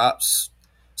that drops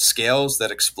scales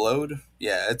that explode.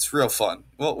 Yeah, it's real fun.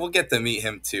 We'll get to meet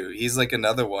him too. He's like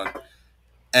another one,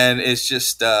 and it's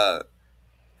just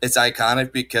it's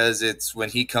iconic because it's when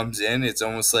he comes in, it's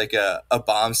almost like a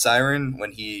bomb siren.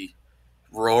 When he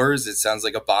roars, it sounds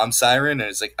like a bomb siren, and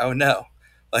it's like, oh no.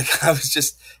 Like I was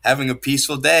just having a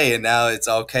peaceful day, and now it's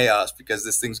all chaos because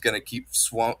this thing's gonna keep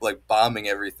like bombing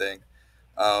everything.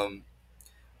 Um,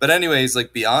 but anyways,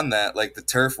 like beyond that, like the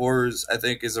turf wars, I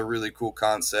think is a really cool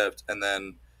concept. And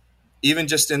then even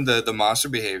just in the monster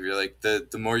behavior, like the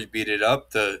more you beat it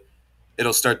up, the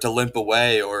it'll start to limp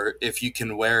away, or if you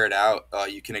can wear it out,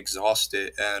 you can exhaust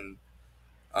it. And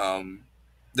um,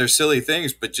 they're silly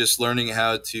things, but just learning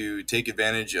how to take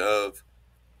advantage of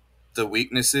the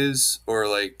weaknesses or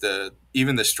like the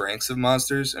even the strengths of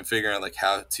monsters and figuring out like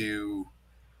how to,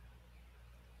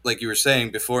 like you were saying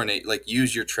before, Nate, like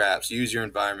use your traps, use your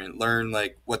environment, learn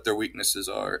like what their weaknesses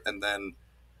are, and then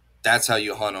that's how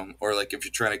you hunt them. Or like if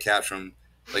you're trying to capture them,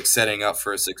 like setting up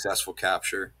for a successful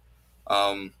capture.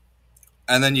 Um,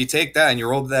 and then you take that and you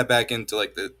roll that back into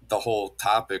like the whole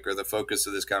topic or the focus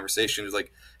of this conversation is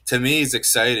like, to me it's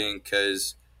exciting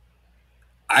because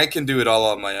I can do it all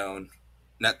on my own.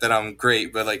 Not that I'm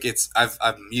great, but like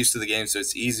I'm used to the game, so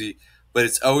it's easy. But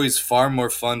it's always far more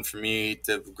fun for me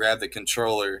to grab the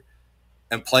controller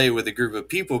and play with a group of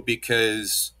people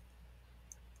because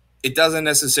it doesn't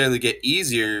necessarily get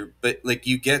easier, but like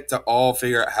you get to all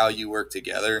figure out how you work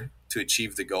together to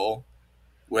achieve the goal,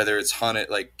 whether it's hunt it,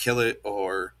 like kill it,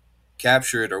 or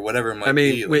capture it, or whatever it I might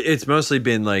mean, be. Like, it's mostly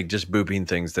been like just booping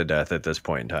things to death at this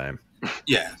point in time.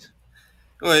 yeah,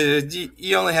 well,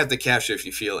 you only have to capture if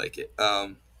you feel like it.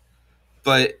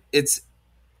 But it's,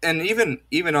 and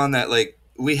even on that, like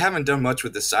we haven't done much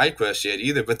with the side quests yet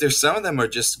either. But there's some of them are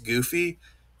just goofy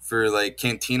for like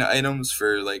cantina items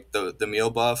for like the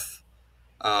meal buff.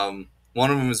 One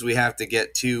of them is we have to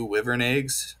get two wyvern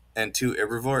eggs and two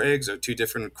herbivore eggs, or two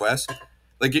different quests.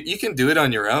 Like you can do it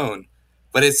on your own,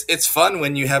 but it's fun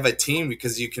when you have a team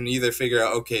because you can either figure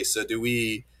out, okay, so do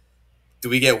we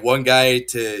get one guy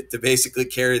to basically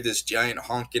carry this giant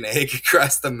honking egg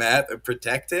across the map and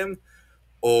protect him,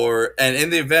 or and in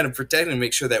the event of protecting him,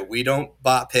 make sure that we don't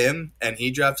bop him and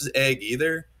he drops his egg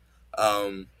either.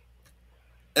 Um,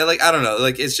 And like I don't know,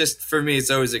 like it's just for me, it's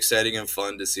always exciting and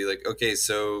fun to see like, okay,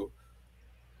 so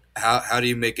how do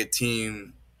you make a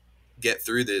team get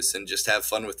through this and just have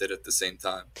fun with it at the same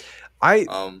time? I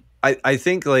Um, I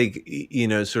think like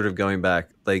sort of going back,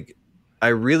 like I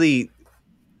really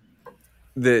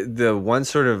the one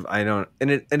sort of I don't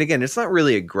and again it's not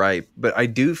really a gripe, but I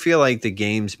do feel like the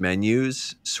game's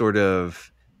menus sort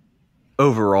of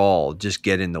overall just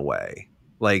get in the way.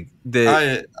 Like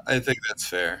I think that's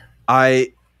fair.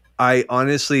 I I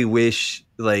honestly wish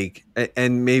like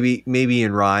and maybe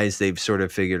in Rise they've sort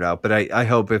of figured out, but I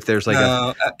hope if there's like a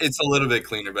No, it's a little bit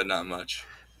cleaner, but not much.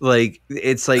 like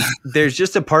it's like there's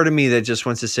just a part of me that just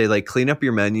wants to say like clean up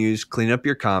your menus, clean up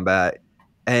your combat,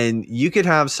 and you could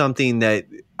have something that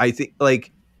I think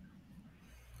like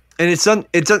and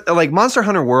like Monster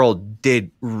Hunter World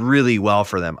did really well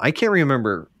for them. I can't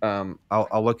remember.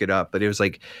 I'll look it up, but it was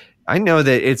like I know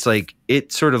that it's like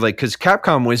it sort of like because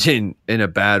Capcom was in a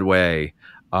bad way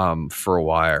for a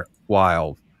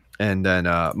while, and then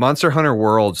Monster Hunter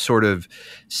World sort of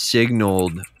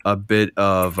signaled a bit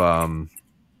of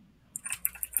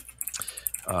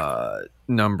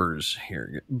numbers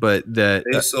here, but that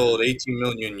They sold 18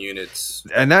 million units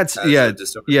and that's as of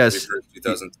December yes 31st,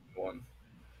 2021.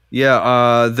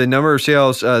 yeah, the number of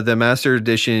sales, the Master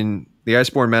Edition, the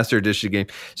Iceborne Master Edition game.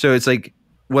 So it's like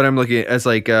what I'm looking at as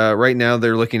like right now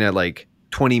they're looking at like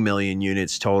 20 million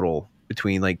units total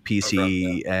between like Okay, yeah.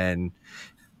 PC and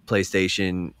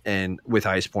PlayStation and with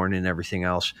Iceborne and everything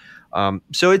else.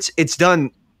 So it's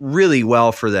done really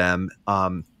well for them.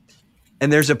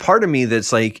 And there's a part of me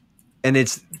that's like, and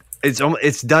it's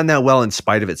done that well in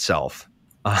spite of itself.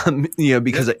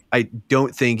 Because Yeah. I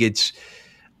don't think it's.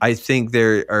 I think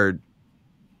there are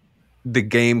the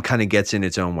game kind of gets in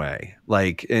its own way.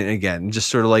 Like, and again, just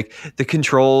sort of like the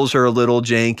controls are a little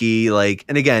janky. Like,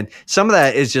 and again, some of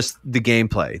that is just the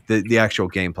gameplay, the actual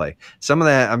gameplay. Some of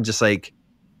that I'm just like,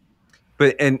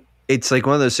 but, and it's like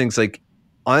one of those things like,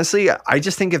 honestly, I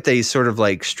just think if they sort of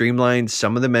like streamlined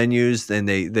some of the menus, then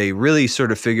they really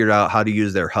sort of figured out how to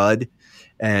use their HUD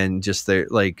and just their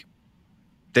like,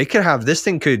 they could have this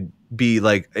thing could be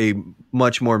like a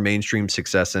much more mainstream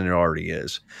success than it already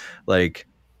is. Like,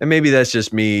 and maybe that's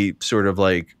just me sort of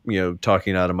like,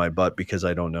 talking out of my butt because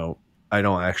I don't know. I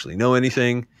don't actually know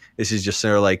anything. This is just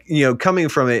sort of like, coming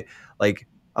from it, like,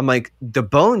 I'm like, the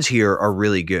bones here are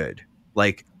really good.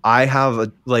 Like, I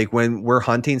have like when we're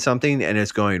hunting something and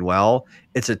it's going well,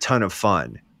 it's a ton of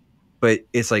fun. But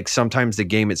it's like sometimes the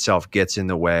game itself gets in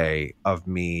the way of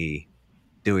me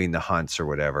doing the hunts or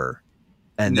whatever,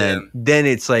 and Yeah. then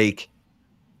it's like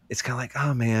it's kind of like,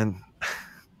 oh man,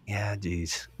 yeah,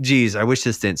 geez, I wish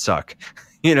this didn't suck,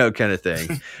 kind of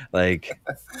thing. Like,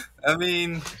 I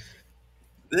mean,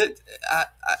 it,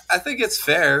 I think it's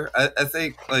fair. I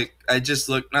think like I just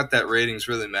look not that ratings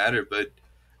really matter, but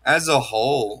as a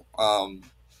whole,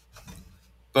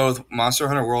 both Monster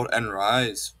Hunter World and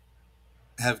Rise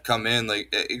have come in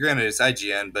like granted it's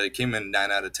IGN, but it came in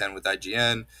 9 out of 10 with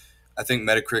IGN. I think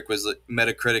Metacritic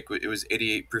it was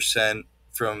 88%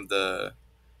 from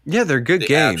yeah, they're good the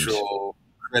games. actual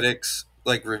critics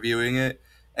like reviewing it,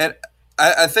 and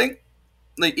I think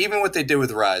like even what they did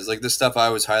with Rise, like the stuff I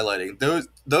was highlighting,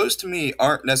 those to me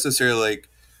aren't necessarily like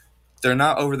they're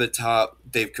not over the top.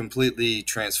 They've completely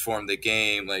transformed the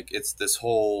game. Like it's this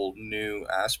whole new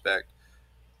aspect.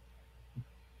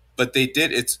 But they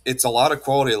did it's a lot of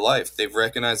quality of life. They've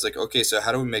recognized like, okay, so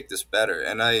how do we make this better?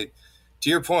 And to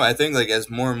your point, I think like as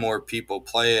more and more people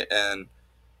play it and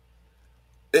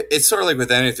it's sort of like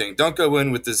with anything. Don't go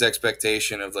in with this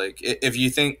expectation of like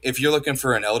if you're looking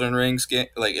for an Elden Rings game,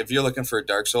 like if you're looking for a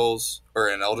Dark Souls or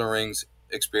an Elden Rings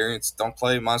experience, don't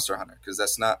play Monster Hunter because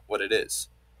that's not what it is.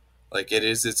 Like it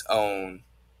is its own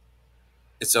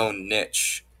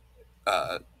niche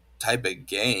uh, type of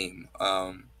game.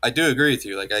 I do agree with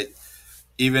you. Like I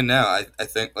even now I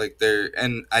think like there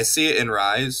and I see it in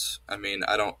Rise. I mean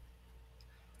I don't.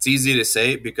 It's easy to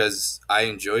say because I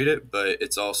enjoyed it, but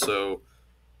it's also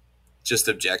just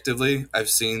objectively, I've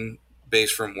seen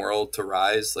base from World to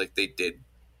Rise, like they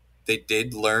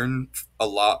did learn a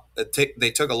lot. They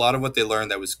took a lot of what they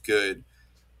learned that was good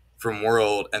from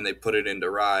World and they put it into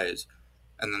Rise,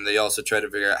 and then they also try to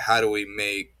figure out how do we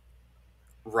make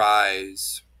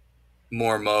Rise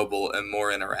more mobile and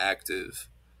more interactive.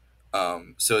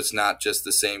 So it's not just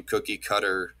the same cookie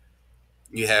cutter.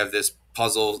 You have this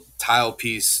puzzle tile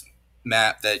piece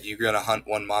map that you're gonna hunt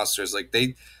one monster. It's like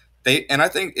they and I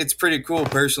think it's pretty cool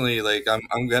personally. Like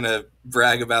I'm gonna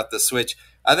brag about the Switch.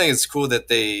 I think it's cool that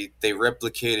they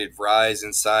replicated Rise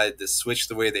inside the Switch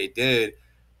the way they did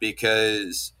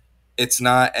because it's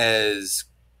not as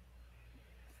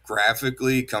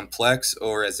graphically complex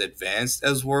or as advanced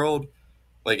as World.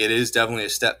 Like it is definitely a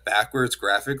step backwards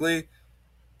graphically,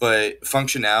 but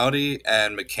functionality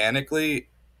and mechanically,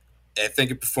 I think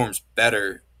it performs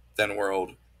better than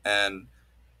World. And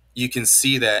you can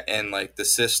see that in like the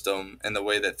system and the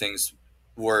way that things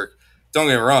work. Don't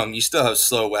get me wrong, you still have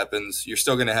slow weapons. You're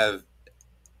still gonna have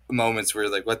moments where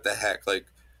you're like, what the heck? Like,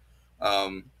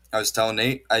 I was telling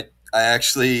Nate, I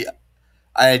actually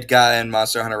I had gotten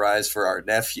Monster Hunter Rise for our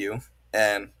nephew,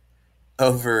 and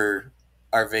over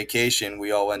our vacation,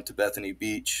 we all went to Bethany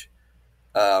Beach.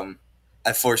 Um,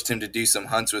 I forced him to do some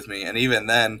hunts with me, and even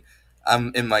then,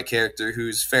 I'm in my character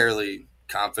who's fairly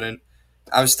confident.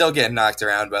 I was still getting knocked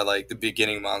around by like the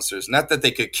beginning monsters. Not that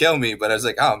they could kill me, but I was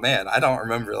like, oh man, I don't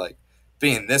remember like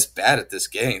being this bad at this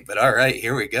game. But all right,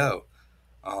 here we go.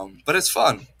 But it's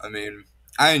fun. I mean,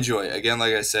 I enjoy it. Again,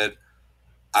 like I said,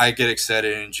 I get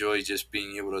excited and enjoy just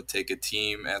being able to take a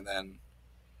team and then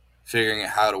figuring out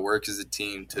how to work as a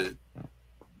team to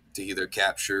either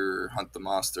capture or hunt the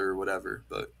monster or whatever.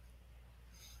 But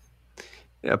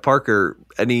Yeah, Parker,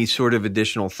 any sort of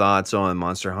additional thoughts on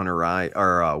Monster Hunter Rise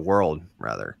or World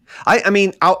rather? I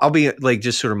mean, I'll be like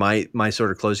just sort of my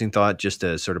sort of closing thought just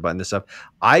to sort of button this up.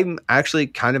 I'm actually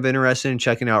kind of interested in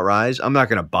checking out Rise. I'm not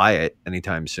going to buy it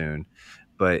anytime soon,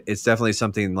 but it's definitely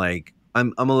something like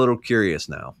I'm a little curious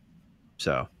now.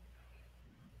 So,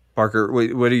 Parker,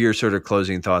 what are your sort of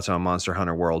closing thoughts on Monster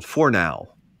Hunter World for now?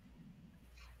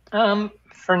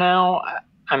 For now,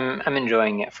 I'm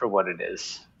enjoying it for what it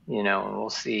is. We'll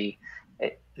see.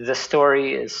 The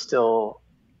story is still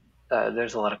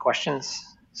there's a lot of questions,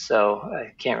 so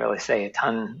I can't really say a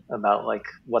ton about like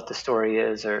what the story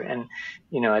is, and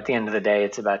at the end of the day,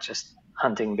 it's about just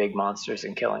hunting big monsters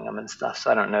and killing them and stuff. So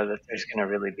I don't know that there's going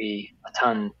to really be a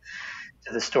ton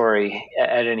to the story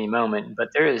at any moment, but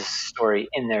there is story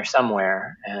in there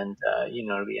somewhere, and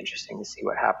it'll be interesting to see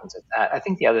what happens with that. I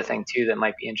think the other thing too that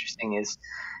might be interesting is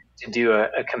to do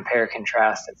a compare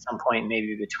contrast at some point,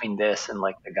 maybe between this and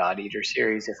like the God Eater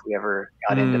series, if we ever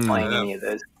got into playing any of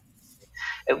those.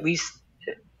 At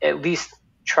least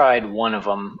tried one of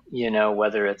them,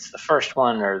 whether it's the first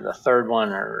one or the third one,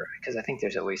 or because I think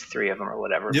there's at least three of them or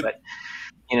whatever. Yep. But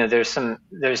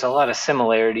there's a lot of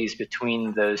similarities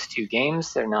between those two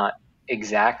games. They're not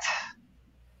exact.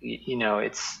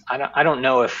 I don't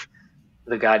know if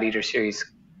the God Eater series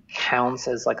counts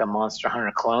as like a Monster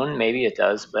Hunter clone. Maybe it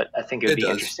does, but I think it would be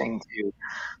interesting to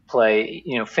play,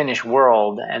 finish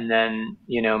World, and then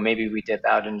maybe we dip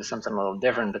out into something a little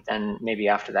different. But then maybe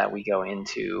after that we go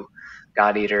into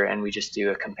God Eater and we just do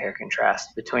a compare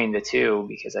contrast between the two,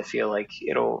 because I feel like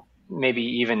it'll maybe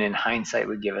even in hindsight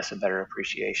would give us a better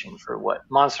appreciation for what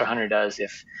Monster Hunter does.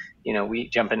 If we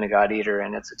jump into God Eater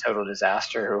and it's a total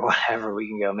disaster or whatever, we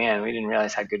can go, man, we didn't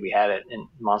realize how good we had it in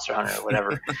Monster Hunter or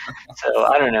whatever. So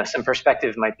I don't know, some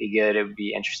perspective might be good. It would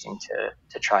be interesting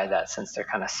to try that, since they're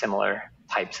kind of similar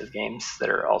types of games that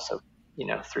are also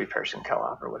 3-person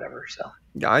co-op or whatever. So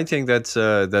yeah, I think that's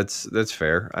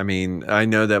fair. I mean, I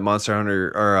know that Monster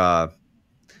Hunter or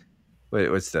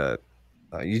what's the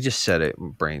you just said it,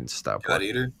 brain stuff. God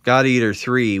Eater? God Eater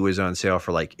 3 was on sale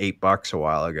for like $8 a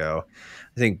while ago.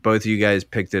 I think both of you guys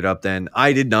picked it up then.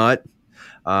 I did not.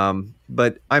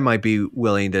 But I might be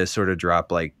willing to sort of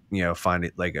drop like, find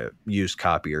it like a used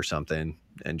copy or something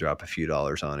and drop a few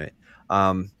dollars on it.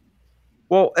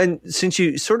 Well, and since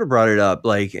you sort of brought it up,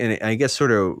 like, and I guess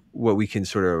sort of what we can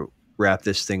sort of wrap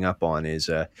this thing up on is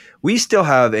we still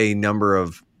have a number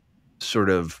of sort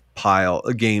of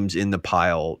games in the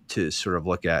pile to sort of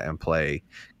look at and play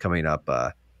coming up.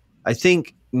 I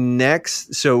think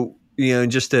next, so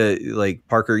just to like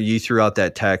Parker, you threw out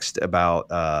that text about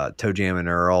Toe Jam and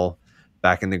Earl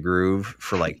Back in the Groove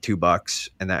for like $2,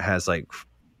 and that has like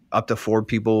up to 4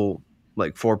 people,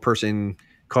 like 4-person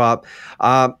co-op.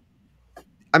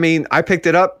 I mean, I picked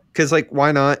it up because like,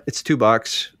 why not? It's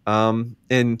 $2.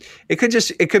 And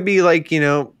it could be like,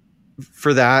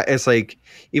 for that, it's like,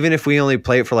 even if we only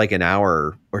play it for like an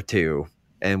hour or two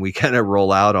and we kind of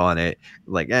roll out on it,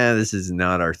 like, this is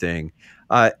not our thing.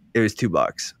 It was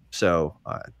 $2. So,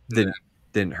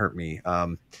 didn't hurt me.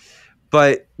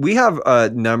 But we have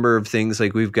a number of things.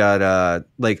 Like we've got,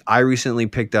 like I recently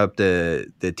picked up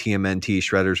the TMNT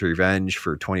Shredder's Revenge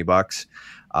for $20.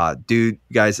 Dude,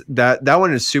 guys, that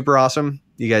one is super awesome.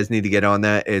 You guys need to get on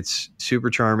that. It's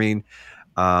super charming.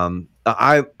 I'm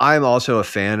also a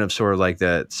fan of sort of like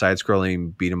the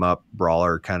side-scrolling beat 'em up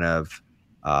brawler kind of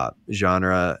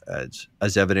genre,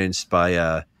 as evidenced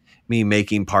by me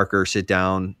making Parker sit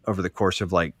down over the course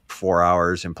of like 4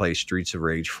 hours and play Streets of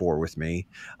Rage 4 with me.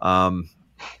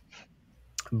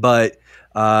 But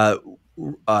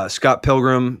Scott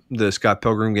Pilgrim, the Scott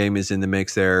Pilgrim game is in the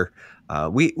mix there.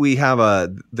 We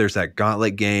have there's that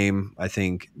Gauntlet game. I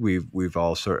think we've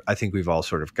all sort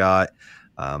of got.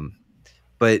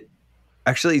 But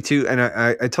actually too, and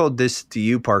I told this to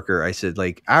you, Parker. I said,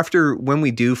 like, after when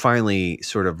we do finally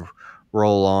sort of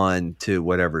roll on to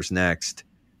whatever's next,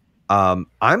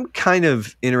 I'm kind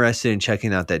of interested in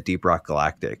checking out that Deep Rock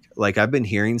Galactic. Like, I've been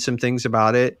hearing some things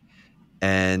about it,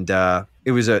 and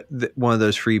it was one of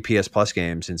those free PS Plus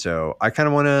games, and so I kind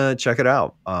of want to check it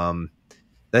out.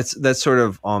 That's sort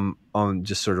of on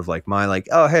just sort of like my, like,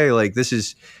 oh hey, like this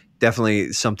is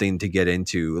definitely something to get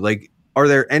into. Like, are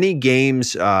there any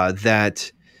games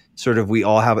that sort of we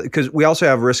all have, because we also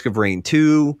have Risk of Rain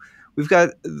 2. We've got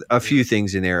a few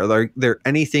things in there. Are there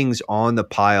any things on the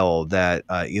pile that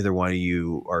either one of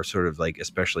you are sort of like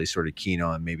especially sort of keen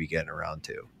on maybe getting around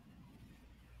to?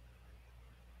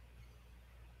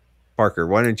 Parker,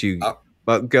 why don't you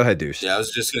go ahead, Duece? Yeah, I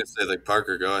was just gonna say, like,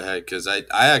 Parker, go ahead, because I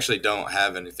actually don't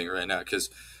have anything right now, because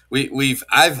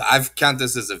I've count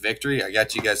this as a victory. I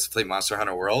got you guys to play Monster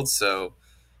Hunter World, so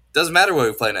it doesn't matter what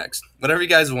we play next. Whatever you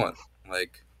guys want.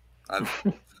 Like,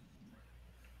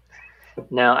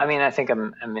 No, I mean, I think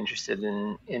I'm interested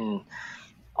in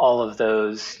all of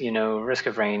those. You know, Risk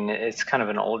of Rain, it's kind of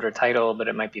an older title, but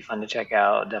it might be fun to check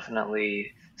out.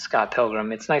 Definitely Scott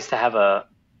Pilgrim. It's nice to have a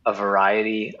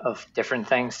variety of different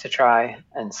things to try.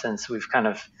 And since we've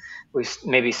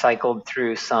maybe cycled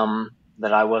through some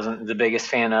that I wasn't the biggest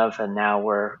fan of, and now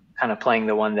we're kind of playing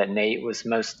the one that Nate was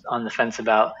most on the fence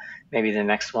about, maybe the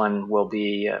next one will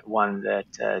be one that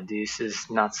Duece is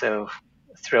not so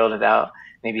thrilled about.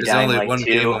 Maybe there's Dying only Light one 2.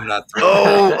 game I'm not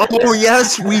thrilled about. Oh,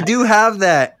 yes, we do have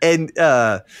that. And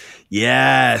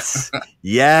yes.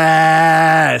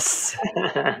 Yes.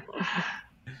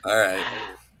 All right.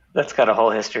 That's got a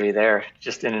whole history there,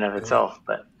 just in and of itself.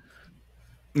 But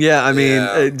yeah, I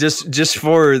mean, just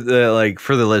for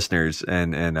the listeners,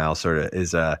 and I'll sort of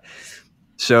is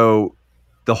so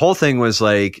the whole thing was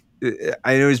like,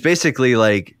 it was basically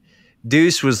like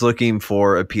Duece was looking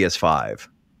for a PS5,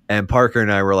 and Parker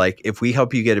and I were like, if we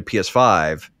help you get a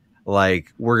PS5,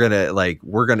 like we're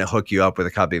gonna hook you up with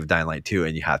a copy of Dying Light 2,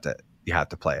 and you have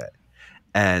to play it,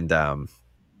 and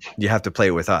you have to play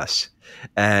it with us.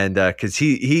 And because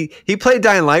he played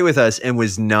Dying Light with us and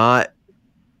was not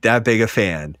that big a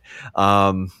fan.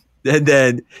 And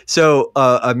then so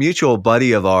a mutual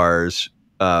buddy of ours,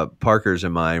 Parker's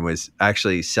and mine, was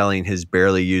actually selling his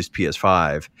barely used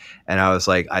PS5. And I was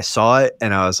like, I saw it,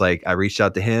 and I was like, I reached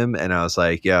out to him, and I was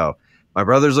like, yo, my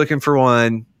brother's looking for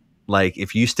one. Like,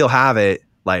 if you still have it,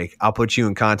 like, I'll put you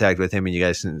in contact with him, and you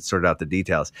guys can sort out the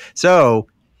details. So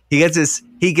he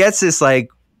gets this like,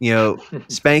 you know,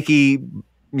 spanky,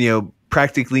 you know,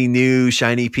 practically new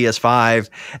shiny PS5,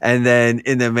 and then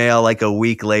in the mail like a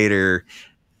week later,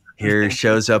 here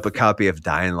shows up a copy of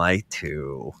Dying Light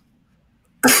 2.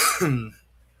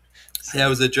 Yeah, it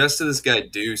was addressed to this guy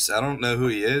Duece. I don't know who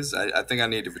he is. I think I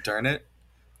need to return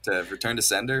to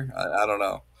sender. I don't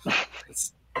know.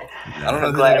 I don't know.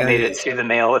 I'm glad I made it through the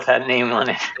mail with that name on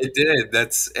it. It did.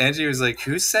 That's Angie was like,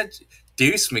 who said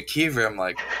Duece McKeever? I'm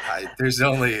like, there's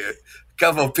only a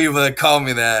couple of people that call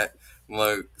me that. I'm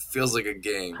like, feels like a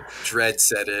game. Dread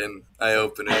set in. I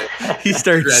open it. He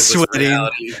starts sweating.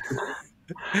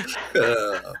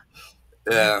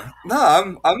 Yeah.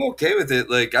 No, I'm okay with it.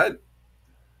 Like,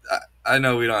 I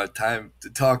know we don't have time to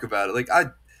talk about it. Like,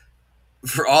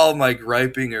 for all my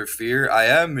griping or fear, I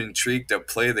am intrigued to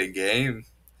play the game,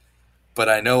 but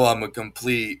I know I'm a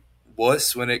complete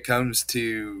wuss when it comes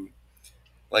to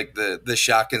like the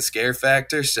shock and scare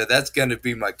factor. So that's gonna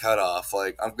be my cutoff.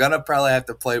 Like, I'm gonna probably have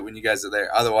to play it when you guys are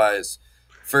there. Otherwise,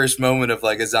 first moment of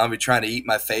like a zombie trying to eat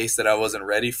my face that I wasn't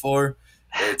ready for,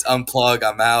 it's unplug,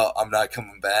 I'm out, I'm not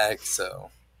coming back.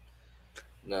 So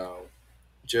no,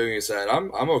 joking aside,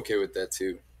 I'm okay with that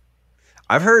too.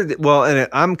 I've heard, well, and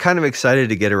I'm kind of excited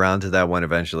to get around to that one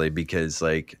eventually, because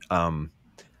like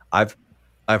I've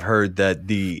heard that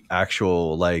the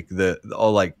actual like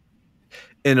like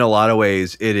in a lot of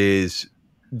ways it is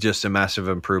just a massive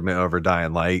improvement over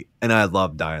Dying Light, and I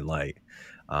love Dying Light.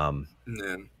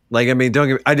 Like, I mean,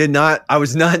 I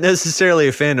was not necessarily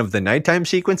a fan of the nighttime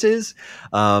sequences.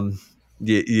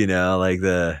 You know, like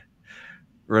the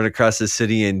run across the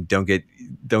city and don't get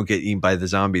eaten by the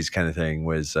zombies kind of thing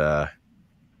was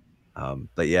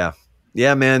but yeah,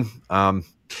 man.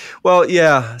 Well,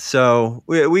 yeah. So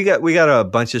we got a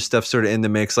bunch of stuff sort of in the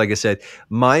mix. Like I said,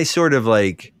 my sort of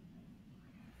like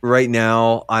right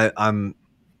now, I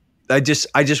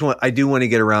do want to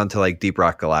get around to like Deep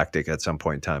Rock Galactic at some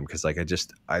point in time, because like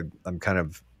I'm kind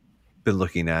of been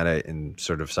looking at it and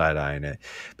sort of side eyeing it.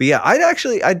 But yeah,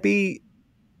 I'd be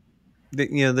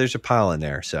there's a pile in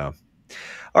there. So,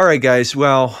 all right, guys.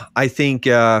 Well, I think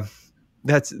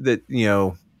that's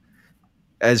that.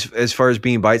 As far as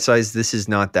being bite sized, this is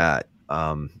not that.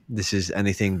 This is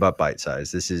anything but bite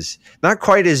sized. This is not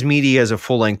quite as meaty as a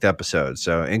full length episode.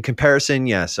 So, in comparison,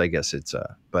 yes, I guess it's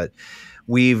but.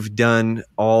 We've done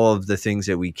all of the things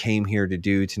that we came here to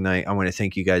do tonight. I want to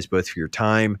thank you guys both for your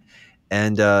time.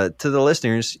 And to the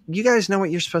listeners, you guys know what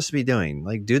you're supposed to be doing.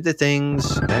 Like, do the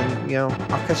things, and, I'll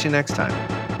catch you next time.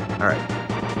 All right.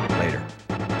 Later.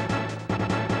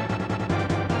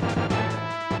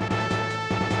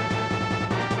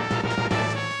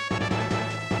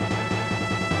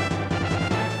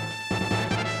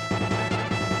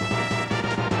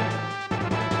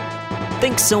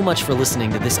 Thanks so much for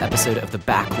listening to this episode of The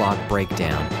Backlog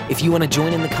Breakdown. If you want to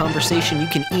join in the conversation, you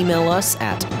can email us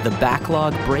at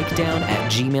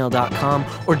thebacklog.breakdown@gmail.com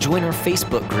or join our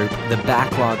Facebook group, The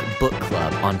Backlog Book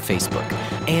Club, on Facebook.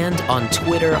 And on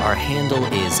Twitter, our handle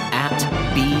is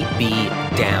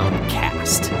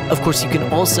 @BBDownCast. Of course, you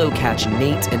can also catch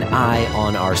Nate and I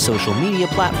on our social media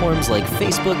platforms like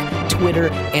Facebook, Twitter,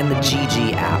 and the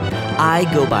GG app.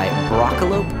 I go by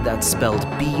Broccolope, that's spelled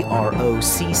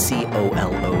BROCCOLOPE,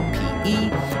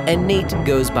 and Nate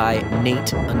goes by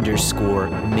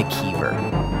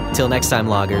Nate_McKeever. Till next time,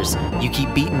 loggers, you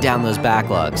keep beating down those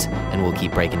backlogs, and we'll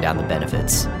keep breaking down the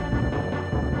benefits.